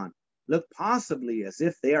so on, look possibly as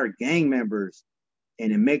if they are gang members,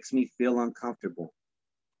 and it makes me feel uncomfortable."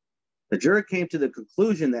 The jury came to the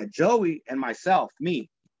conclusion that Joey and myself, me,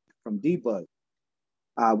 from Debug,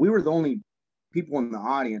 we were the only people in the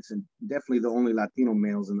audience, and definitely the only Latino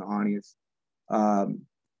males in the audience,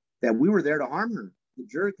 that we were there to harm her. The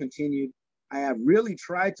jury continued, "I have really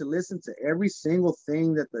tried to listen to every single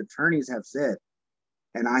thing that the attorneys have said.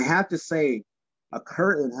 And I have to say, a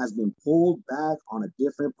curtain has been pulled back on a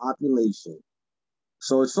different population."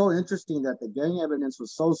 So it's so interesting that the gang evidence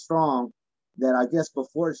was so strong that I guess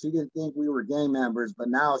before she didn't think we were gang members, but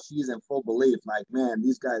now she's in full belief, like, man,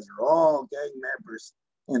 these guys are all gang members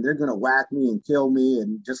and they're going to whack me and kill me.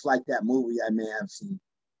 And just like that movie I may have seen.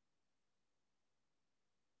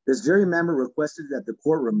 This jury member requested that the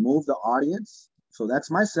court remove the audience, so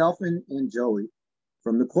that's myself and Joey,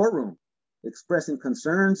 from the courtroom, expressing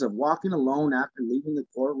concerns of walking alone after leaving the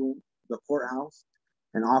courthouse,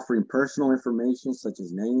 and offering personal information such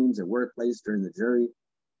as names and workplace during the jury.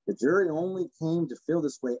 The jury only came to feel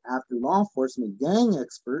this way after law enforcement gang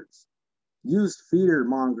experts used fear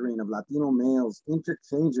mongering of Latino males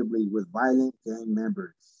interchangeably with violent gang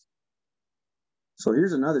members. So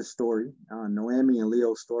here's another story, Noemi and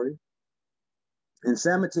Leo's story. In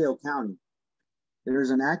San Mateo County, there is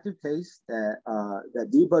an active case that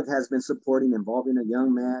Debug has been supporting involving a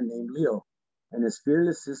young man named Leo and his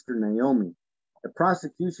fearless sister Naomi. The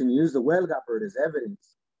prosecution used the huelga bird as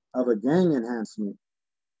evidence of a gang enhancement.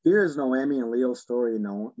 Here is Noemi and Leo's story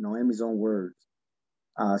in Noemi's own words.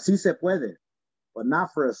 Sí se puede, but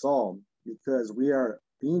not for us all, because we are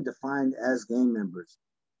being defined as gang members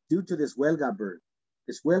due to this huelga bird.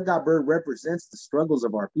 This huelga bird represents the struggles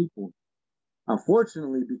of our people.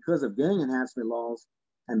 Unfortunately, because of gang enhancement laws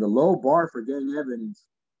and the low bar for gang evidence,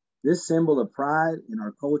 this symbol of pride in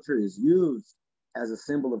our culture is used as a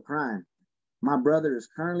symbol of crime. My brother is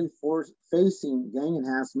currently facing gang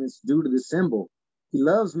enhancements due to this symbol. He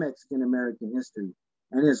loves Mexican American history,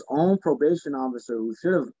 and his own probation officer, who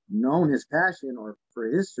should have known his passion for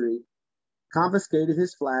history, confiscated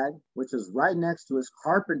his flag, which is right next to his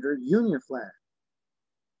carpenter union flag.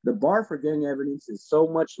 The bar for gang evidence is so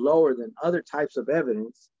much lower than other types of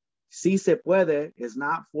evidence. Sí se puede is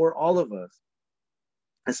not for all of us,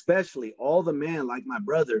 especially all the men like my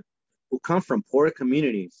brother who come from poor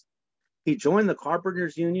communities. He joined the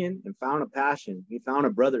Carpenters Union and found a passion. He found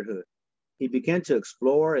a brotherhood. He began to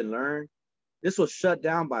explore and learn. This was shut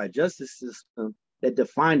down by a justice system that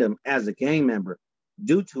defined him as a gang member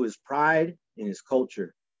due to his pride in his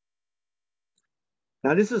culture.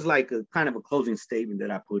 Now, this is like a kind of a closing statement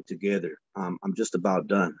that I put together. I'm just about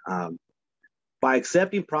done. By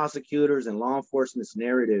accepting prosecutors and law enforcement's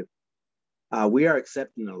narrative, we are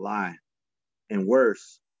accepting a lie. And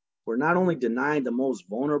worse, we're not only denying the most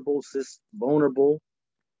vulnerable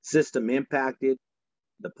system impacted,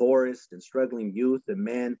 the poorest and struggling youth and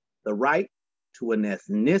men, the right to an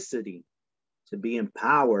ethnicity, to be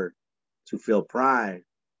empowered, to feel pride.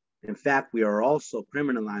 In fact, we are also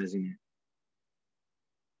criminalizing it.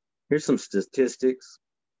 Here's some statistics.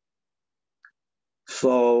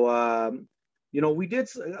 So, we did,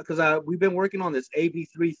 because we've been working on this AB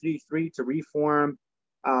 333 to reform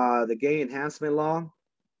the gay enhancement law.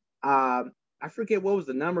 I forget what was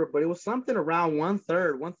the number, but it was something around one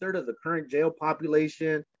third of the current jail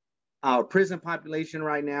population, prison population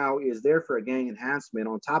right now is there for a gang enhancement.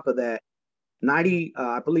 On top of that,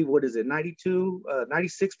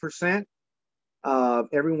 96% of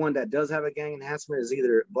everyone that does have a gang enhancement is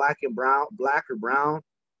either black or brown.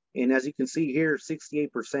 And as you can see here,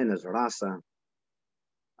 68% is raza.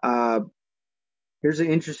 Here's an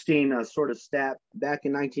interesting sort of stat. Back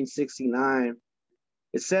in 1969,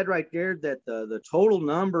 it said right there that the total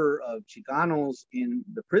number of Chicanos in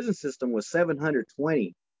the prison system was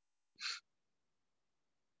 720.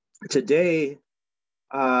 Today,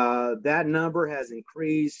 that number has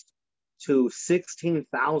increased to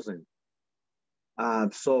 16,000.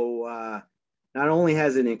 So not only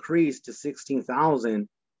has it increased to 16,000,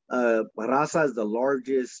 raza is the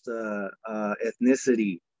largest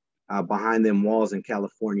ethnicity behind them walls in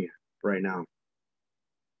California right now.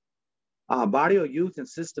 Barrio youth and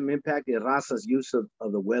system impacted raza's use of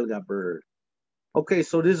the huelga bird. Okay,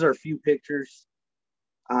 so these are a few pictures.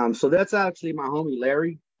 So that's actually my homie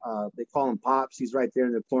Larry. They call him Pops. He's right there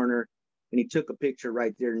in the corner, and he took a picture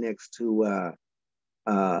right there next to.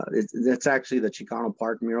 That's actually the Chicano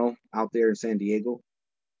Park mural out there in San Diego,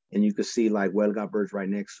 and you can see like huelga birds right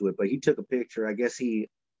next to it. But he took a picture. I guess he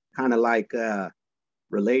kind of like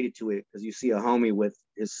related to it because you see a homie with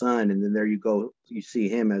his son, and then there you go, you see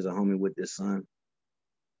him as a homie with his son.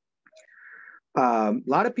 A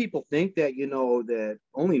lot of people think that that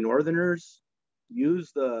only Northerners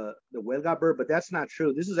use the huelga bird, but that's not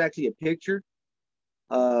true. This is actually a picture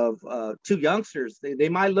of two youngsters. They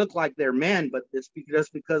might look like they're men, but it's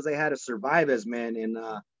just because they had to survive as men in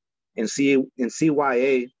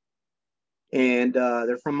CYA, and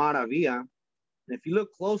they're from Maravilla. And if you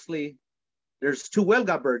look closely, there's two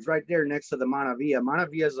huelga birds right there next to the Maravilla.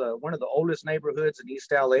 Maravilla is one of the oldest neighborhoods in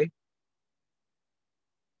East LA.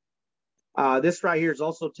 This right here is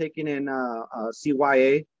also taken in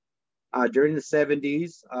CYA during the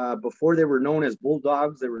 70s. Before they were known as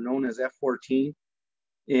Bulldogs, they were known as F-14.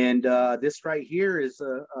 And this right here is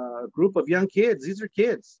a group of young kids. These are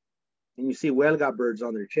kids. And you see huelga birds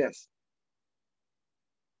on their chest.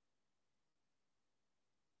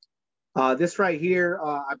 This right here,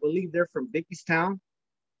 I believe they're from Vickystown.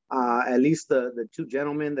 At least the two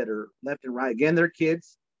gentlemen that are left and right. Again, they're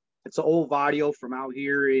kids. It's an old video from out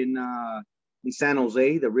here in San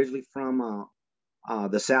Jose. They're originally from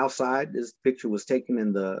the South Side. This picture was taken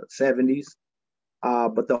in the 70s.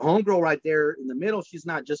 But the homegirl right there in the middle, she's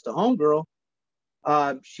not just a homegirl.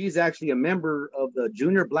 She's actually a member of the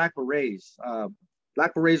Junior Black Berets.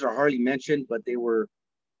 Black Berets are hardly mentioned, but they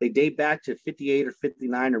date back to 58 or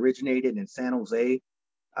 59, originated in San Jose.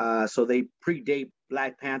 So they predate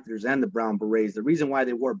Black Panthers and the Brown Berets. The reason why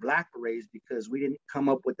they wore Black Berets because we didn't come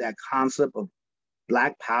up with that concept of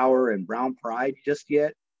Black power and brown pride just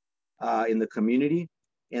yet in the community.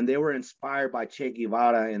 And they were inspired by Che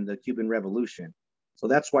Guevara and the Cuban Revolution. So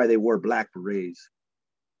that's why they wore Black Berets.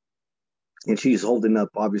 And she's holding up,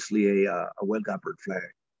 obviously, a huelga bird flag.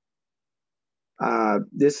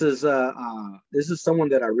 This is someone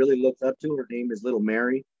that I really looked up to. Her name is Little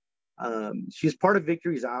Mary. She's part of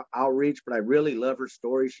Victory's outreach, but I really love her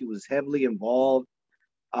story. She was heavily involved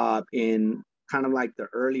in kind of like the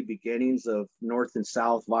early beginnings of North and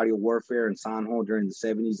South Valle warfare in Sanjo during the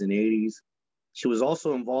 70s and 80s. She was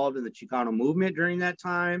also involved in the Chicano movement during that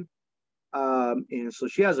time. And so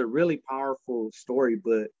she has a really powerful story,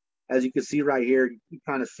 but as you can see right here, you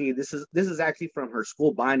kind of see this is actually from her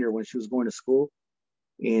school binder when she was going to school.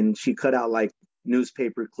 And she cut out like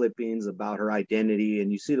newspaper clippings about her identity,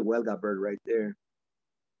 and you see the huelga bird right there.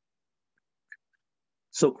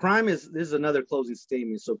 So this is another closing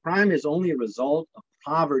statement. So crime is only a result of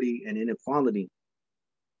poverty and inequality.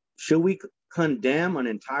 Should we condemn an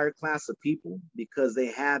entire class of people because they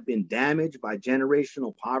have been damaged by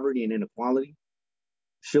generational poverty and inequality?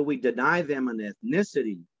 Should we deny them an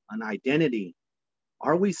ethnicity, an identity?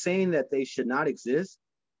 Are we saying that they should not exist?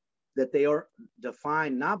 That they are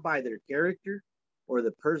defined not by their character or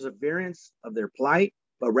the perseverance of their plight,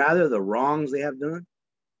 but rather the wrongs they have done?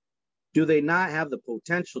 Do they not have the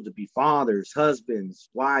potential to be fathers, husbands,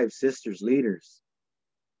 wives, sisters, leaders?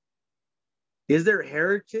 Is their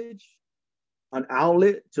heritage an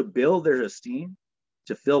outlet to build their esteem,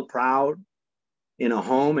 to feel proud in a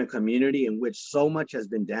home and community in which so much has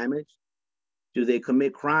been damaged? Do they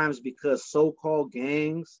commit crimes because so-called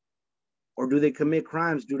gangs, or do they commit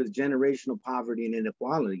crimes due to generational poverty and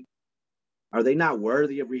inequality? Are they not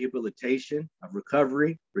worthy of rehabilitation, of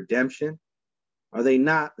recovery, redemption? Are they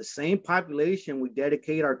not the same population we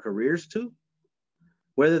dedicate our careers to?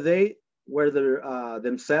 Whether they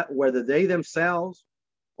themselves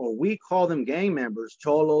or we call them gang members,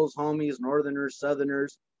 cholos, homies, northerners,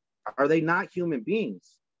 southerners, are they not human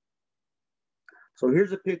beings? So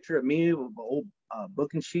here's a picture of me with an old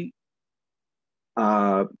booking sheet.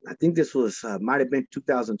 I think this was, might have been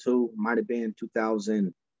 2002, might have been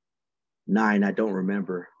 2009, I don't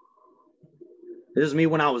remember. This is me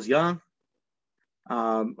when I was young.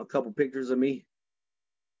 A couple pictures of me.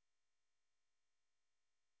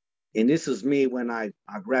 And this is me when I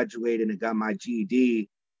graduated and got my GED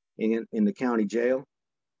in the county jail.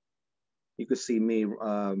 You can see me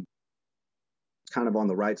kind of on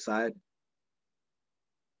the right side.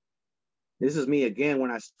 This is me again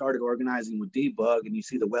when I started organizing with D-Bug, and you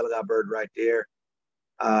see the huelga bird right there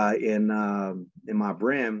in my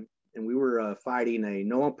brim. And we were fighting a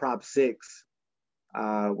no on Prop 6.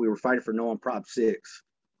 We were fighting for no on Prop 6,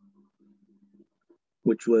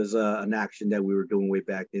 which was an action that we were doing way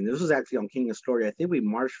back then. This was actually on King and Story. I think we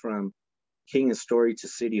marched from King and Story to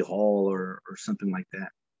City Hall or something like that.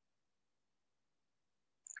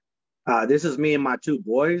 This is me and my two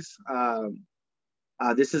boys.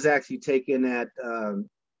 This is actually taken at,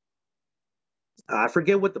 I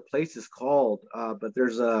forget what the place is called, but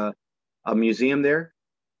there's a museum there.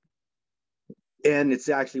 And it's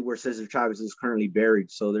actually where Cesar Chavez is currently buried.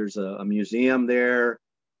 So there's a museum there.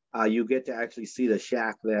 You get to actually see the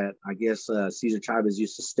shack that I guess Cesar Chavez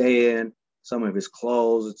used to stay in, some of his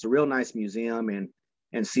clothes. It's a real nice museum,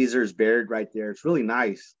 and Cesar's buried right there. It's really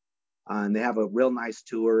nice. And they have a real nice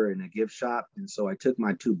tour and a gift shop. And so I took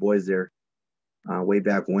my two boys there way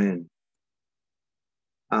back when.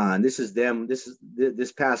 And this is them.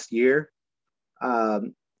 This past year.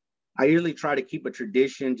 I usually try to keep a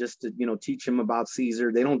tradition just to, teach them about Cesar.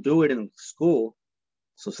 They don't do it in school,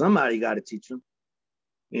 so somebody got to teach them.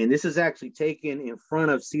 And this is actually taken in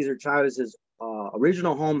front of Cesar Chavez's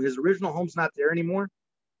original home. His original home's not there anymore,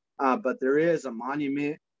 but there is a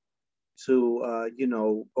monument to,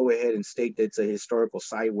 go ahead and state that it's a historical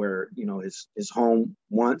site where, his home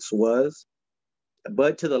once was.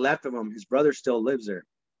 But to the left of him, his brother still lives there.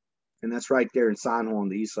 And that's right there in San Juan on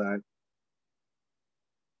the east side.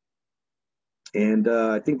 And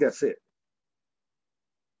I think that's it.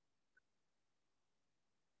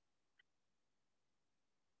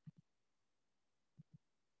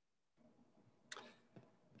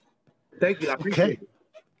 Thank you. I appreciate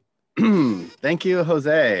it. Thank you,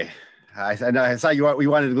 Jose. I saw we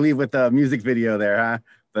wanted to leave with the music video there, huh?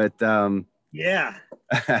 But yeah.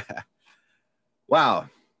 Wow.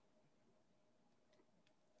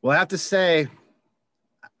 Well, I have to say,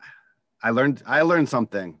 I learned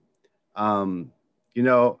something. I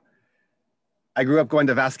grew up going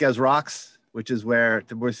to Vasquez Rocks, which is where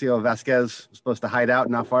Tiburcio Vasquez was supposed to hide out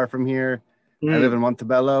not far from here. I live in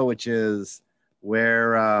Montebello, which is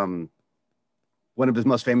where one of his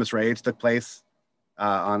most famous raids took place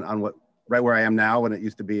right where I am now when it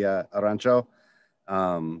used to be a rancho.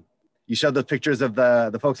 You showed those pictures of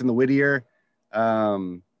the folks in the Whittier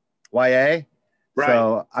YA. Right.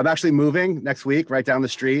 So I'm actually moving next week right down the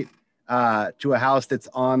street to a house that's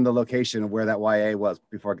on the location of where that YA was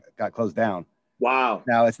before it got closed down. Wow.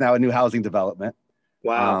 Now it's a new housing development.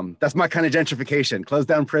 Wow. That's my kind of gentrification. Close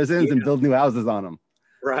down prisons and build new houses on them.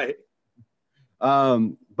 Right.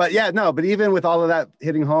 But even with all of that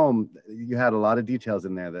hitting home, you had a lot of details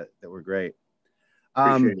in there that were great.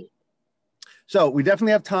 Appreciate it. So we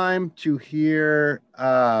definitely have time to hear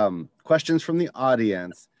questions from the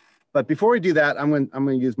audience. But before we do that, I'm going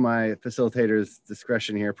to use my facilitator's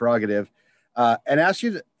discretion here, prerogative, and ask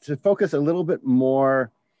you to focus a little bit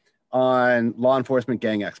more on law enforcement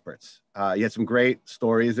gang experts. You had some great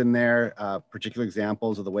stories in there, particular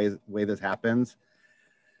examples of the way this happens.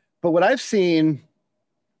 But what I've seen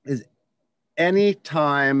is any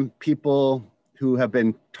time people who have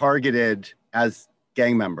been targeted as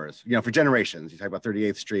gang members, you know, for generations. You talk about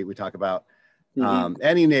 38th Street, we talk about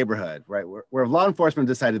any neighborhood, right? Where law enforcement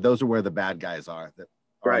decided those are where the bad guys are, that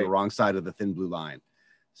are on the wrong side of the thin blue line.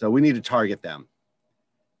 So we need to target them.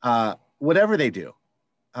 Whatever they do,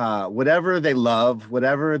 whatever they love,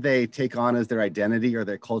 whatever they take on as their identity or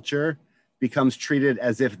their culture becomes treated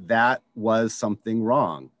as if that was something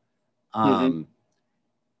wrong.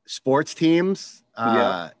 Sports teams,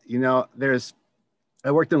 you know, I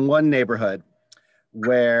worked in one neighborhood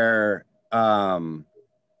where, so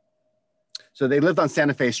they lived on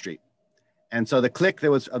Santa Fe Street. And so the clique that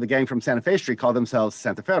was of the gang from Santa Fe Street called themselves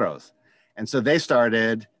Santa Feros. And so they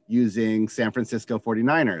started using San Francisco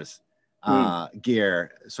 49ers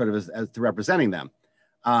gear sort of as to representing them.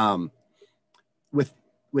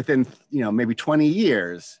 Within, you know, maybe 20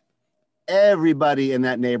 years, everybody in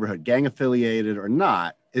that neighborhood, gang affiliated or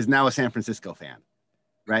not, is now a San Francisco fan,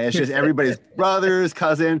 right? It's just everybody's brothers,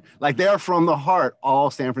 cousin, like they're from the heart, all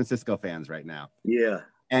San Francisco fans right now. Yeah.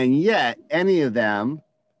 And yet any of them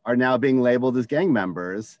are now being labeled as gang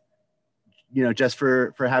members, you know, just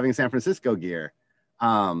for having San Francisco gear.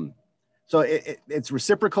 So it's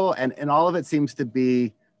reciprocal, and all of it seems to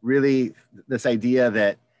be really this idea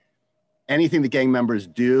that anything the gang members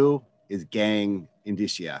do is gang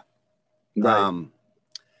indicia. Right.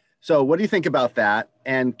 So what do you think about that?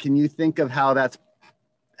 And can you think of how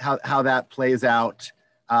that plays out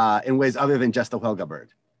in ways other than just the huelga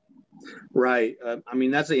bird? Right. I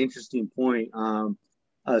mean, that's an interesting point.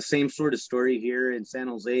 Same sort of story here in San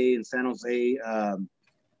Jose. In San Jose,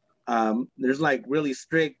 there's like really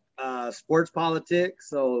strict sports politics.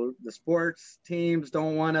 So the sports teams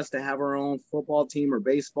don't want us to have our own football team or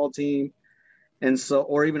baseball team. And so,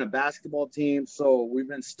 or even a basketball team. So we've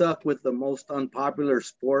been stuck with the most unpopular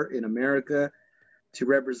sport in America to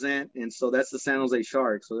represent. And so that's the San Jose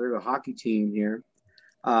Sharks. So they're a hockey team here.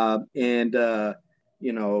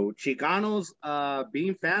 You know, Chicanos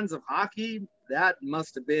being fans of hockey, that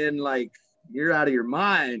must have been like, you're out of your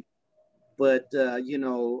mind. But, you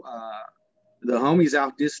know, the homies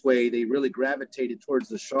out this way, they really gravitated towards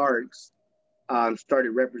the Sharks.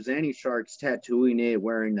 Started representing Sharks, tattooing it,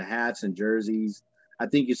 wearing the hats and jerseys. I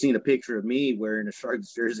think you've seen a picture of me wearing a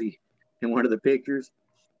Sharks jersey in one of the pictures.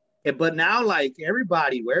 But now, like,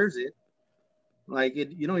 everybody wears it. Like,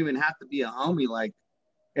 you don't even have to be a homie. Like,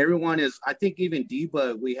 everyone is, I think even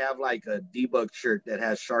Debug, we have like a Debug shirt that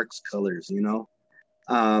has Sharks colors, you know?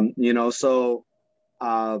 You know, so,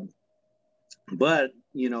 but,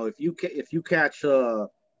 you know, if you catch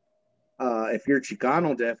if you're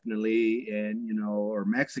Chicano, definitely, and, you know, or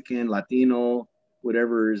Mexican, Latino,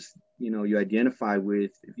 whatever is, you know, you identify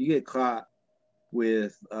with, if you get caught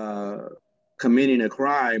with committing a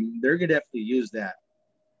crime, they're going to definitely use that.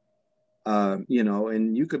 You know,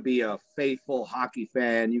 and you could be a faithful hockey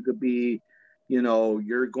fan. You could be, you know,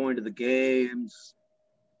 you're going to the games,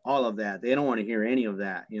 all of that. They don't want to hear any of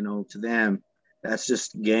that, you know, to them. That's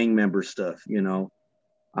just gang member stuff, you know.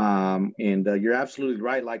 You're absolutely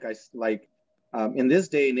right. In this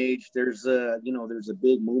day and age, there's a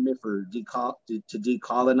big movement for to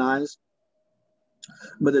decolonize.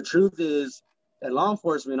 But the truth is that law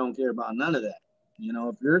enforcement don't care about none of that. You know,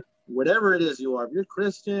 if you're whatever it is you are, if you're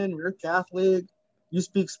Christian, you're Catholic, you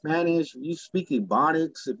speak Spanish, if you speak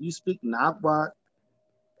Ebonics, if you speak Nahuatl,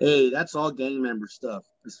 hey, that's all gang member stuff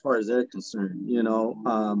as far as they're concerned, you know,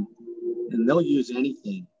 and they'll use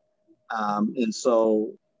anything.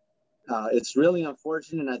 It's really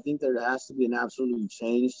unfortunate. I think there has to be an absolute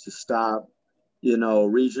change to stop, you know,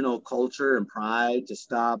 regional culture and pride, to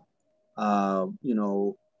stop,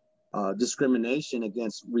 discrimination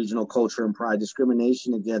against regional culture and pride,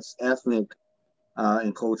 discrimination against ethnic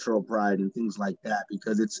and cultural pride and things like that,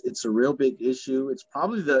 because it's a real big issue. It's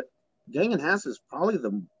probably gang enhancement is probably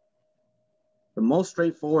the most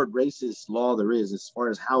straightforward racist law there is as far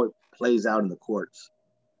as how it plays out in the courts,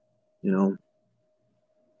 you know?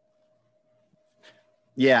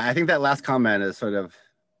 Yeah, I think that last comment is sort of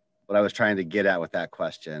what I was trying to get at with that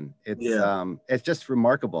question. It's just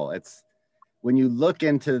remarkable. It's when you look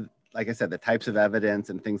into, like I said, the types of evidence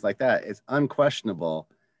and things like that, it's unquestionable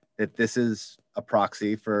that this is a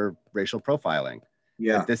proxy for racial profiling.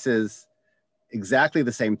 Yeah. That this is exactly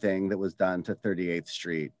the same thing that was done to 38th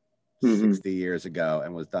Street 60 years ago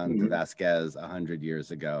and was done to Vasquez 100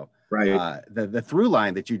 years ago. Right. The through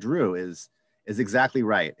line that you drew is exactly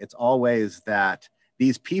right. It's always that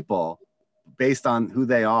these people, based on who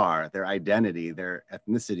they are, their identity, their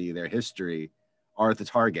ethnicity, their history, are the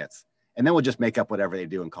targets. And then we'll just make up whatever they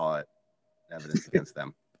do and call it evidence against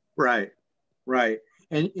them. Right.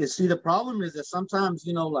 And you see, the problem is that sometimes,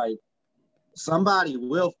 you know, like somebody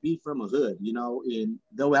will be from a hood, you know, and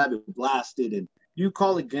they'll have it blasted. And you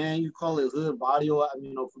call it gang, you call it hood, barrio.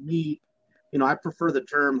 You know, for me, you know, I prefer the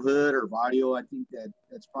term hood or barrio. I think that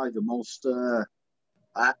that's probably the most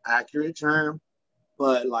accurate term.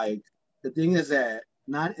 But like the thing is that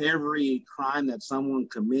not every crime that someone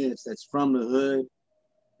commits that's from the hood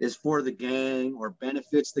is for the gang or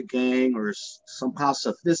benefits the gang or somehow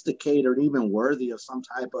sophisticated or even worthy of some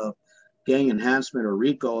type of gang enhancement or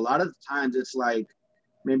RICO. A lot of the times it's like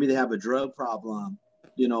maybe they have a drug problem,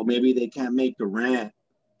 you know, maybe they can't make the rent,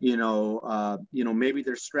 you know, maybe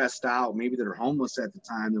they're stressed out, maybe they're homeless at the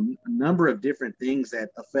time. A number of different things that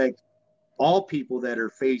affect all people that are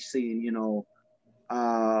facing,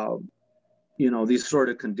 these sort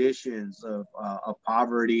of conditions of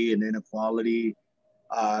poverty and inequality.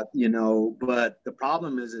 But the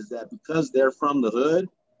problem is that because they're from the hood,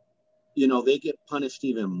 you know, they get punished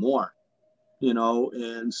even more, you know,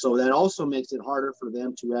 and so that also makes it harder for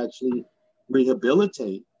them to actually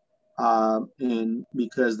rehabilitate. And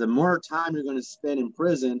because the more time you're going to spend in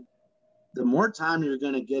prison, the more time you're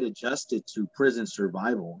going to get adjusted to prison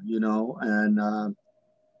survival, you know, and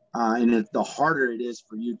the harder it is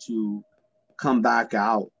for you to come back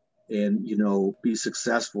out and, you know, be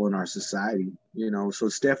successful in our society, you know. So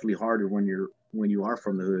it's definitely harder when you are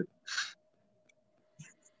from the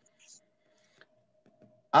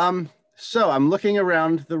hood. So I'm looking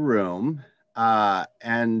around the room,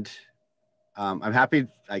 and I'm happy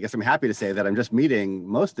to say that I'm just meeting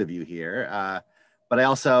most of you here. But I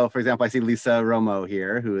also, for example, I see Lisa Romo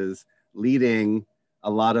here, who is leading a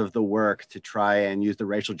lot of the work to try and use the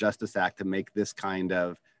Racial Justice Act to make this kind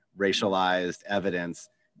of racialized evidence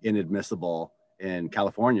inadmissible in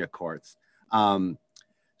California courts.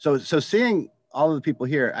 So seeing all of the people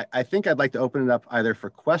here, I think I'd like to open it up either for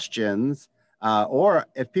questions or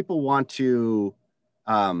if people want to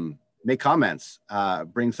make comments,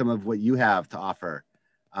 bring some of what you have to offer.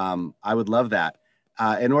 I would love that.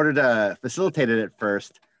 In order to facilitate it at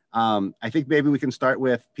first, I think maybe we can start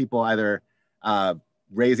with people either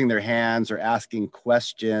raising their hands or asking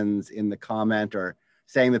questions in the comment or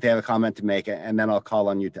saying that they have a comment to make, and then I'll call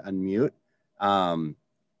on you to unmute.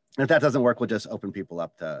 If that doesn't work, we'll just open people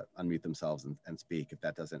up to unmute themselves and speak if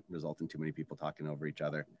that doesn't result in too many people talking over each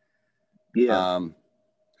other. Yeah.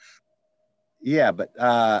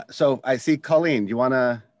 So I see Colleen, do you want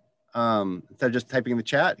to, instead of just typing in the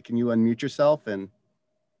chat, can you unmute yourself and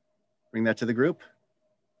bring that to the group?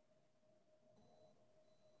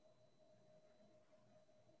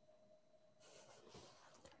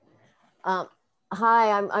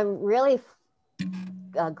 Hi, I'm really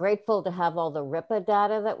grateful to have all the RIPA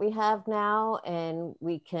data that we have now, and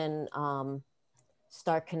we can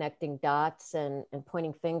start connecting dots and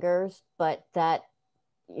pointing fingers. But that,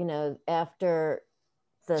 you know, after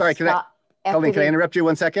the Sorry, Colleen, can I interrupt you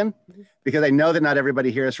 1 second? Because I know that not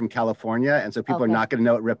everybody here is from California, and so people are not going to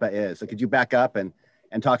know what RIPA is. So could you back up and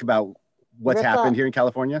talk about what's happened here in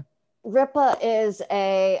California? RIPA is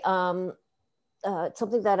a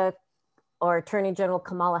something that our Attorney General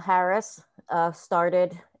Kamala Harris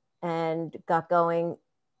started and got going,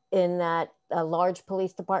 in that large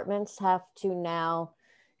police departments have to now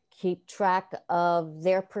keep track of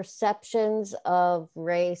their perceptions of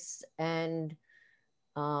race and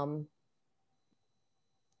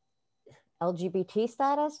LGBT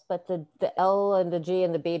status, but the L and the G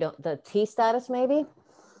and the B don't, the T status maybe,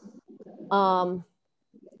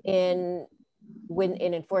 in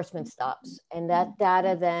enforcement stops. And that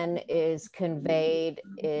data then is conveyed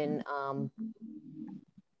in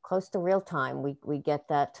close to real time. We get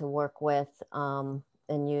that to work with and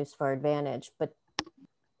use for our advantage.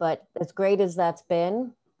 But as great as that's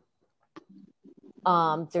been,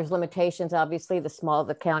 there's limitations. Obviously,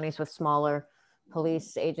 the counties with smaller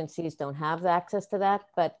police agencies don't have access to that,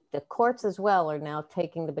 but the courts as well are now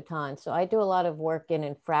taking the baton. So I do a lot of work in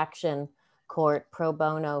infraction court pro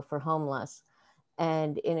bono for homeless.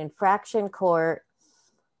 And in infraction court,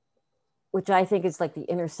 which I think is like the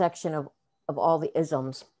intersection of all the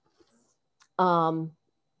isms,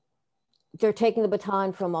 they're taking the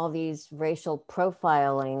baton from all these racial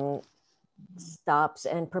profiling stops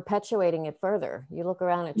and perpetuating it further. You look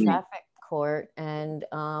around at traffic court and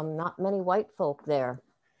not many white folk there.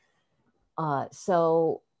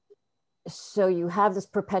 So you have this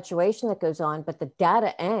perpetuation that goes on, but the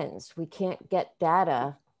data ends. We can't get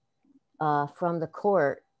data from the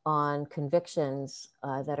court on convictions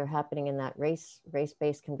that are happening in that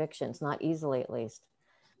race-based convictions, not easily at least,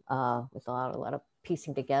 with a lot of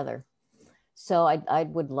piecing together. So I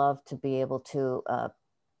would love to be able to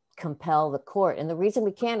compel the court. And the reason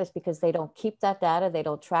we can't is because they don't keep that data, they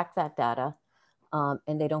don't track that data.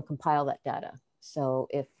 and they don't compile that data. So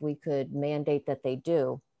if we could mandate that they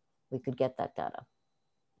do, we could get that data.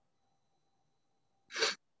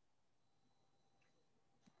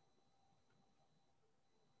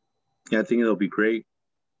 Yeah, I think it'll be great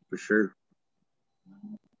for sure.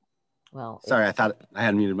 Well, sorry, I thought I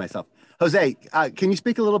had muted myself. Jose, can you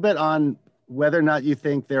speak a little bit on whether or not you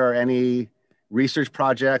think there are any research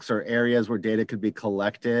projects or areas where data could be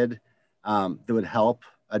collected that would help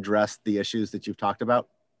address the issues that you've talked about?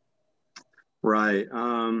 Right.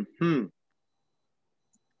 I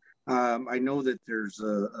know that there's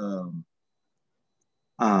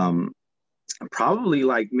probably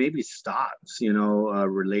like maybe stops,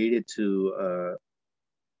 related to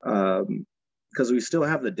because we still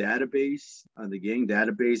have the database, the gang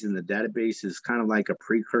database, and the database is kind of like a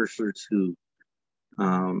precursor to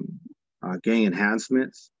gang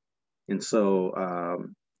enhancements. And so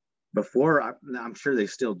before, I'm sure they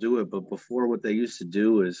still do it, but before what they used to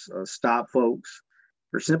do is stop folks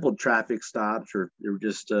for simple traffic stops, or they were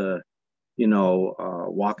just,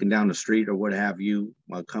 walking down the street or what have you,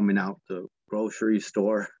 coming out the grocery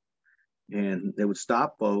store, and they would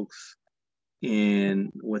stop folks,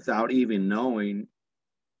 and without even knowing,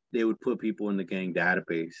 they would put people in the gang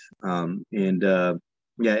database.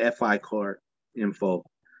 FI card info.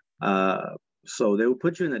 So they would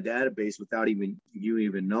put you in the database without you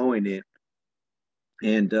even knowing it.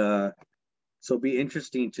 And so it'd be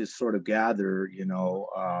interesting to sort of gather,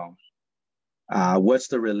 what's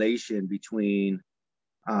the relation between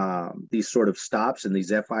these sort of stops and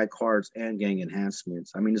these FI cards and gang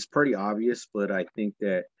enhancements. I mean, it's pretty obvious, but I think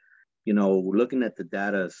that, looking at the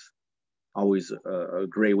data is always a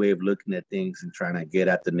great way of looking at things and trying to get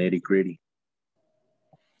at the nitty gritty.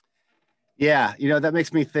 Yeah, that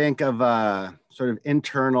makes me think of a sort of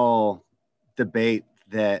internal debate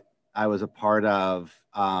that I was a part of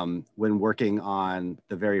when working on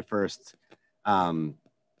the very first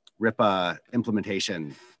RIPA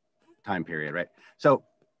implementation time period, right? So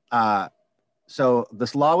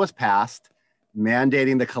this law was passed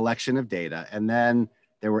mandating the collection of data, and then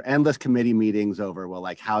there were endless committee meetings over, well,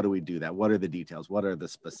 like, how do we do that? What are the details? What are the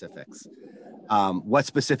specifics? What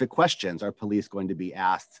specific questions are police going to be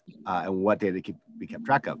asked, and what data be kept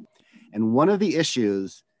track of? And one of the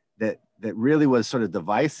issues that really was sort of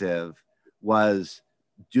divisive was,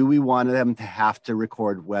 do we want them to have to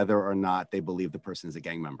record whether or not they believe the person is a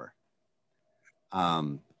gang member?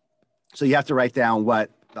 So you have to write down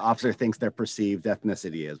what the officer thinks their perceived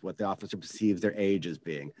ethnicity is, what the officer perceives their age as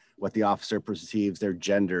being, what the officer perceives their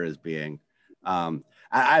gender as being. And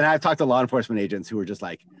I've talked to law enforcement agents who are just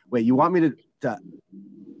like, wait, you want me to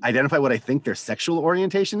identify what I think their sexual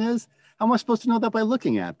orientation is? How am I supposed to know that by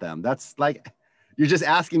looking at them? That's like, you're just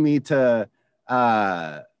asking me to,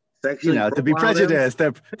 to be prejudiced,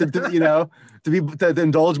 to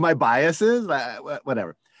indulge my biases,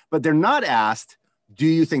 whatever. But they're not asked, do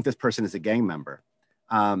you think this person is a gang member?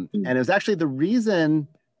 And it was actually the reason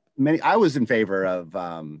I was in favor of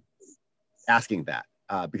asking that,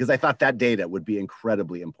 because I thought that data would be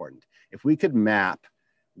incredibly important. If we could map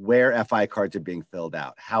where FI cards are being filled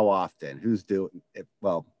out, how often, who's doing it,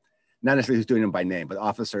 well, not necessarily who's doing them by name, but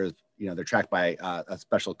officers, they're tracked by a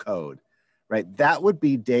special code, right? That would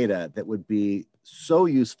be data that would be so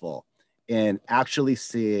useful in actually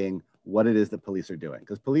seeing what it is that police are doing.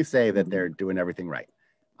 Because police say that they're doing everything right.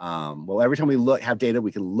 Well, every time we have data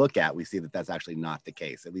we can look at, we see that that's actually not the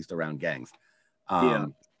case, at least around gangs.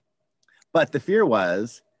 But the fear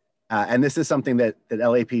was, and this is something that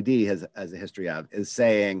LAPD has a history of, is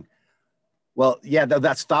saying, well, yeah,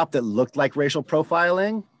 that stop that looked like racial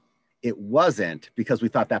profiling, it wasn't, because we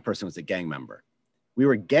thought that person was a gang member. We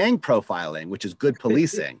were gang profiling, which is good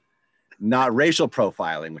policing, not racial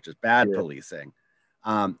profiling, which is bad policing.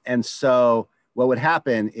 And so what would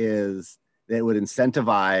happen is they would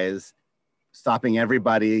incentivize stopping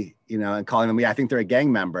everybody, and calling them, I think they're a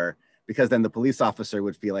gang member, because then the police officer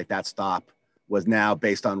would feel like that stop was now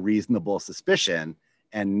based on reasonable suspicion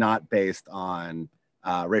and not based on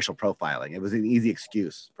racial profiling. It was an easy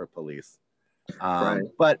excuse for police.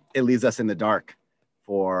 But it leaves us in the dark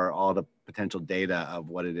for all the potential data of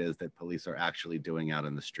what it is that police are actually doing out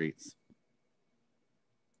in the streets.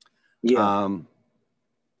 Lisa,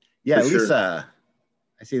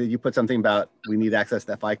 I see that you put something about we need access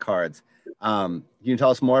to FI cards. Can you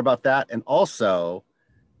tell us more about that? And also,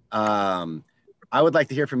 I would like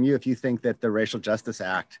to hear from you if you think that the Racial Justice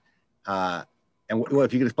Act, and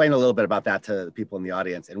if you could explain a little bit about that to the people in the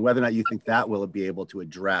audience, and whether or not you think that will be able to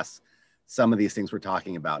address some of these things we're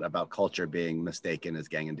talking about culture being mistaken as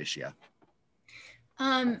gang indicia.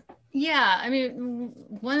 Yeah, I mean,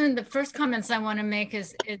 one of the first comments I want to make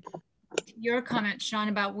is your comment, Sean,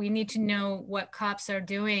 about we need to know what cops are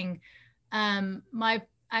doing. I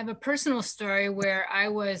have a personal story where I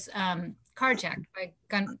was carjacked at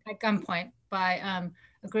gunpoint by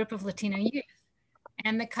a group of Latino youth.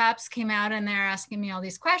 And the cops came out and they're asking me all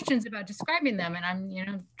these questions about describing them. And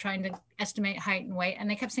I'm, trying to estimate height and weight. And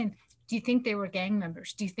they kept saying, do you think they were gang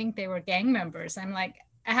members? Do you think they were gang members? I'm like,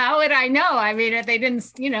 how would I know? I mean, if they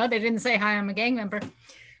didn't, they didn't say, hi, I'm a gang member.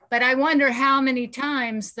 But I wonder how many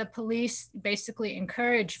times the police basically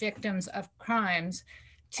encourage victims of crimes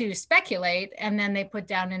to speculate, and then they put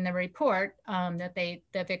down in the report that the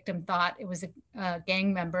victim thought it was a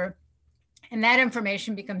gang member. And that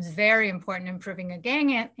information becomes very important in proving a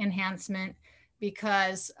gang enhancement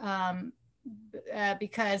because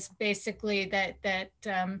basically that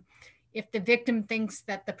if the victim thinks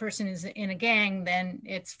that the person is in a gang, then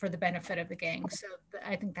it's for the benefit of the gang. So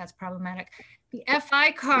I think that's problematic. The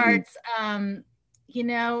FI cards, I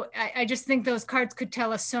just think those cards could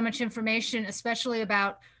tell us so much information, especially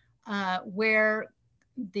about where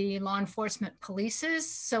the law enforcement polices.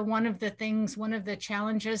 So one of the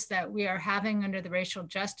challenges that we are having under the Racial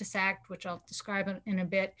Justice Act, which I'll describe in a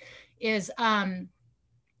bit, is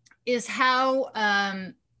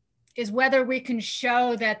whether we can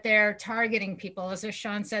show that they're targeting people. As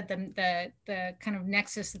Sean said, the kind of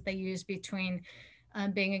nexus that they use between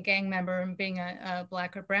being a gang member and being a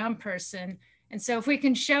Black or brown person. And so if we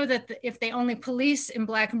can show that if they only police in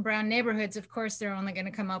Black and brown neighborhoods, of course, they're only going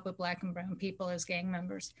to come up with Black and brown people as gang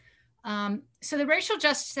members. So the Racial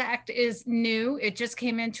Justice Act is new. It just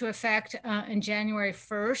came into effect in January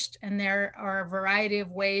 1st, and there are a variety of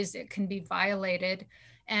ways it can be violated.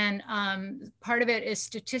 And part of it is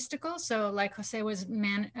statistical. So like Jose was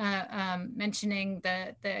mentioning,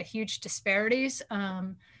 the huge disparities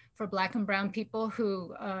for Black and brown people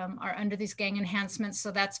who are under these gang enhancements.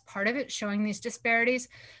 So that's part of it, showing these disparities.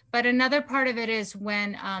 But another part of it is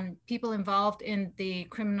when people involved in the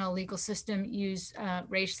criminal legal system use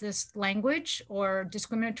racist language or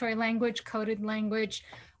discriminatory language, coded language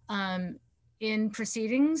in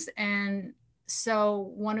proceedings. And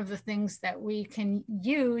so one of the things that we can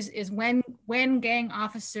use is when gang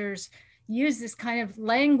officers use this kind of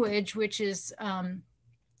language, which is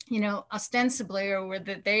ostensibly, or where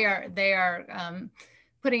that they are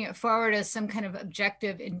putting it forward as some kind of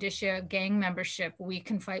objective indicia of gang membership, we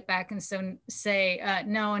can fight back and say,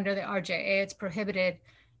 no, under the RJA, it's prohibited,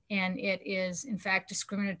 and it is in fact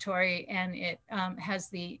discriminatory, and it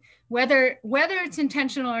has whether it's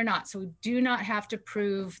intentional or not. So we do not have to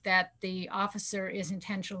prove that the officer is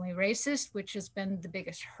intentionally racist, which has been the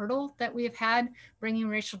biggest hurdle that we have had bringing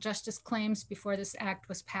racial justice claims before this act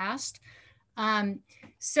was passed.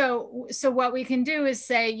 So what we can do is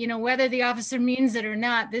say, whether the officer means it or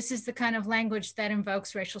not, this is the kind of language that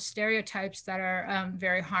invokes racial stereotypes that are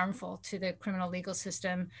very harmful to the criminal legal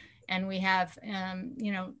system. And we have,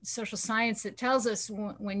 social science that tells us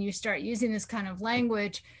when you start using this kind of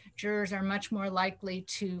language, jurors are much more likely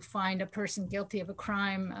to find a person guilty of a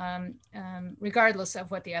crime, regardless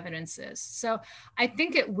of what the evidence is. So I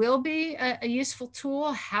think it will be a useful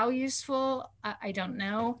tool. How useful, I don't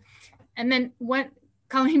know. And then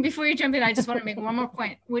Colleen, before you jump in, I just want to make one more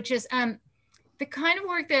point, which is the kind of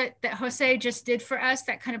work that Jose just did for us,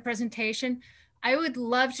 that kind of presentation. I would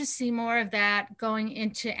love to see more of that going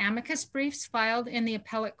into amicus briefs filed in the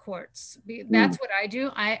appellate courts. That's what I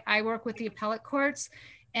do. I work with the appellate courts,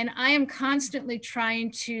 and I am constantly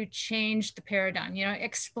trying to change the paradigm,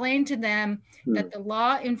 explain to them that the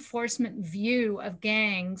law enforcement view of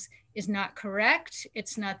gangs is not correct.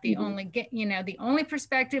 It's not the the only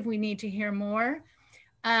perspective. We need to hear more.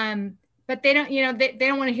 But they don't, they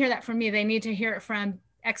don't want to hear that from me. They need to hear it from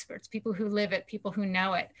experts, people who live it, people who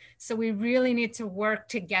know it. So we really need to work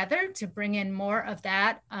together to bring in more of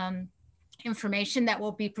that information that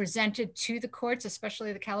will be presented to the courts,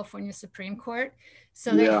 especially the California Supreme Court,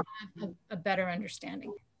 so they have a better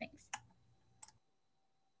understanding. Thanks.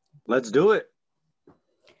 Let's do it.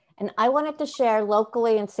 And I wanted to share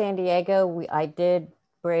locally in San Diego, I did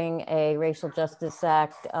bring a Racial Justice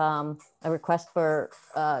Act, a request for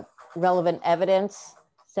relevant evidence,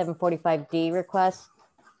 745D request.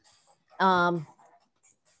 And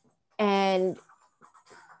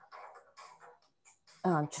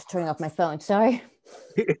I'm just turning off my phone, sorry.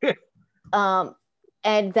 And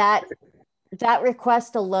that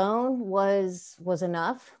request alone was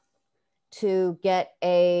enough to get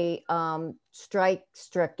a strike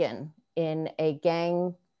stricken in a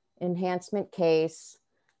gang enhancement case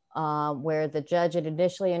where the judge had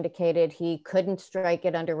initially indicated he couldn't strike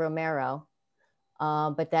it under Romero,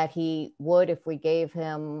 but that he would if we gave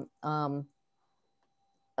him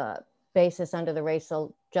basis under the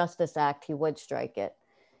Racial Justice Act, he would strike it.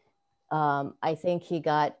 I think he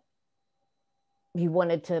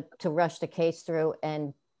wanted to rush the case through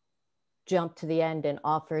and jump to the end and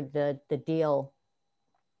offered the deal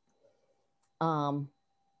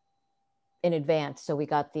in advance. So we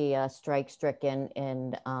got the strike stricken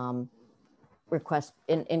in request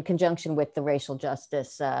in conjunction with the racial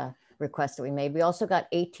justice request that we made. We also got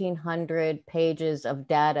 1,800 pages of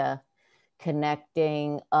data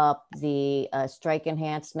connecting up the strike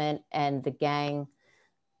enhancement and the gang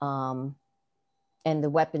and the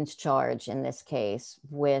weapons charge in this case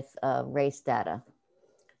with race data.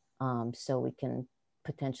 So we can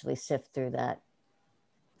potentially sift through that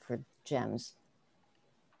for gems.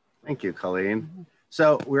 Thank you, Colleen.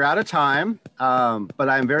 So we're out of time, but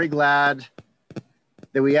I'm very glad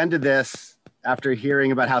that we ended this after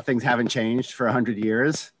hearing about how things haven't changed for 100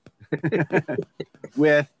 years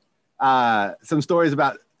with some stories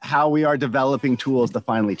about how we are developing tools to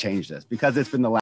finally change this, because it's been the last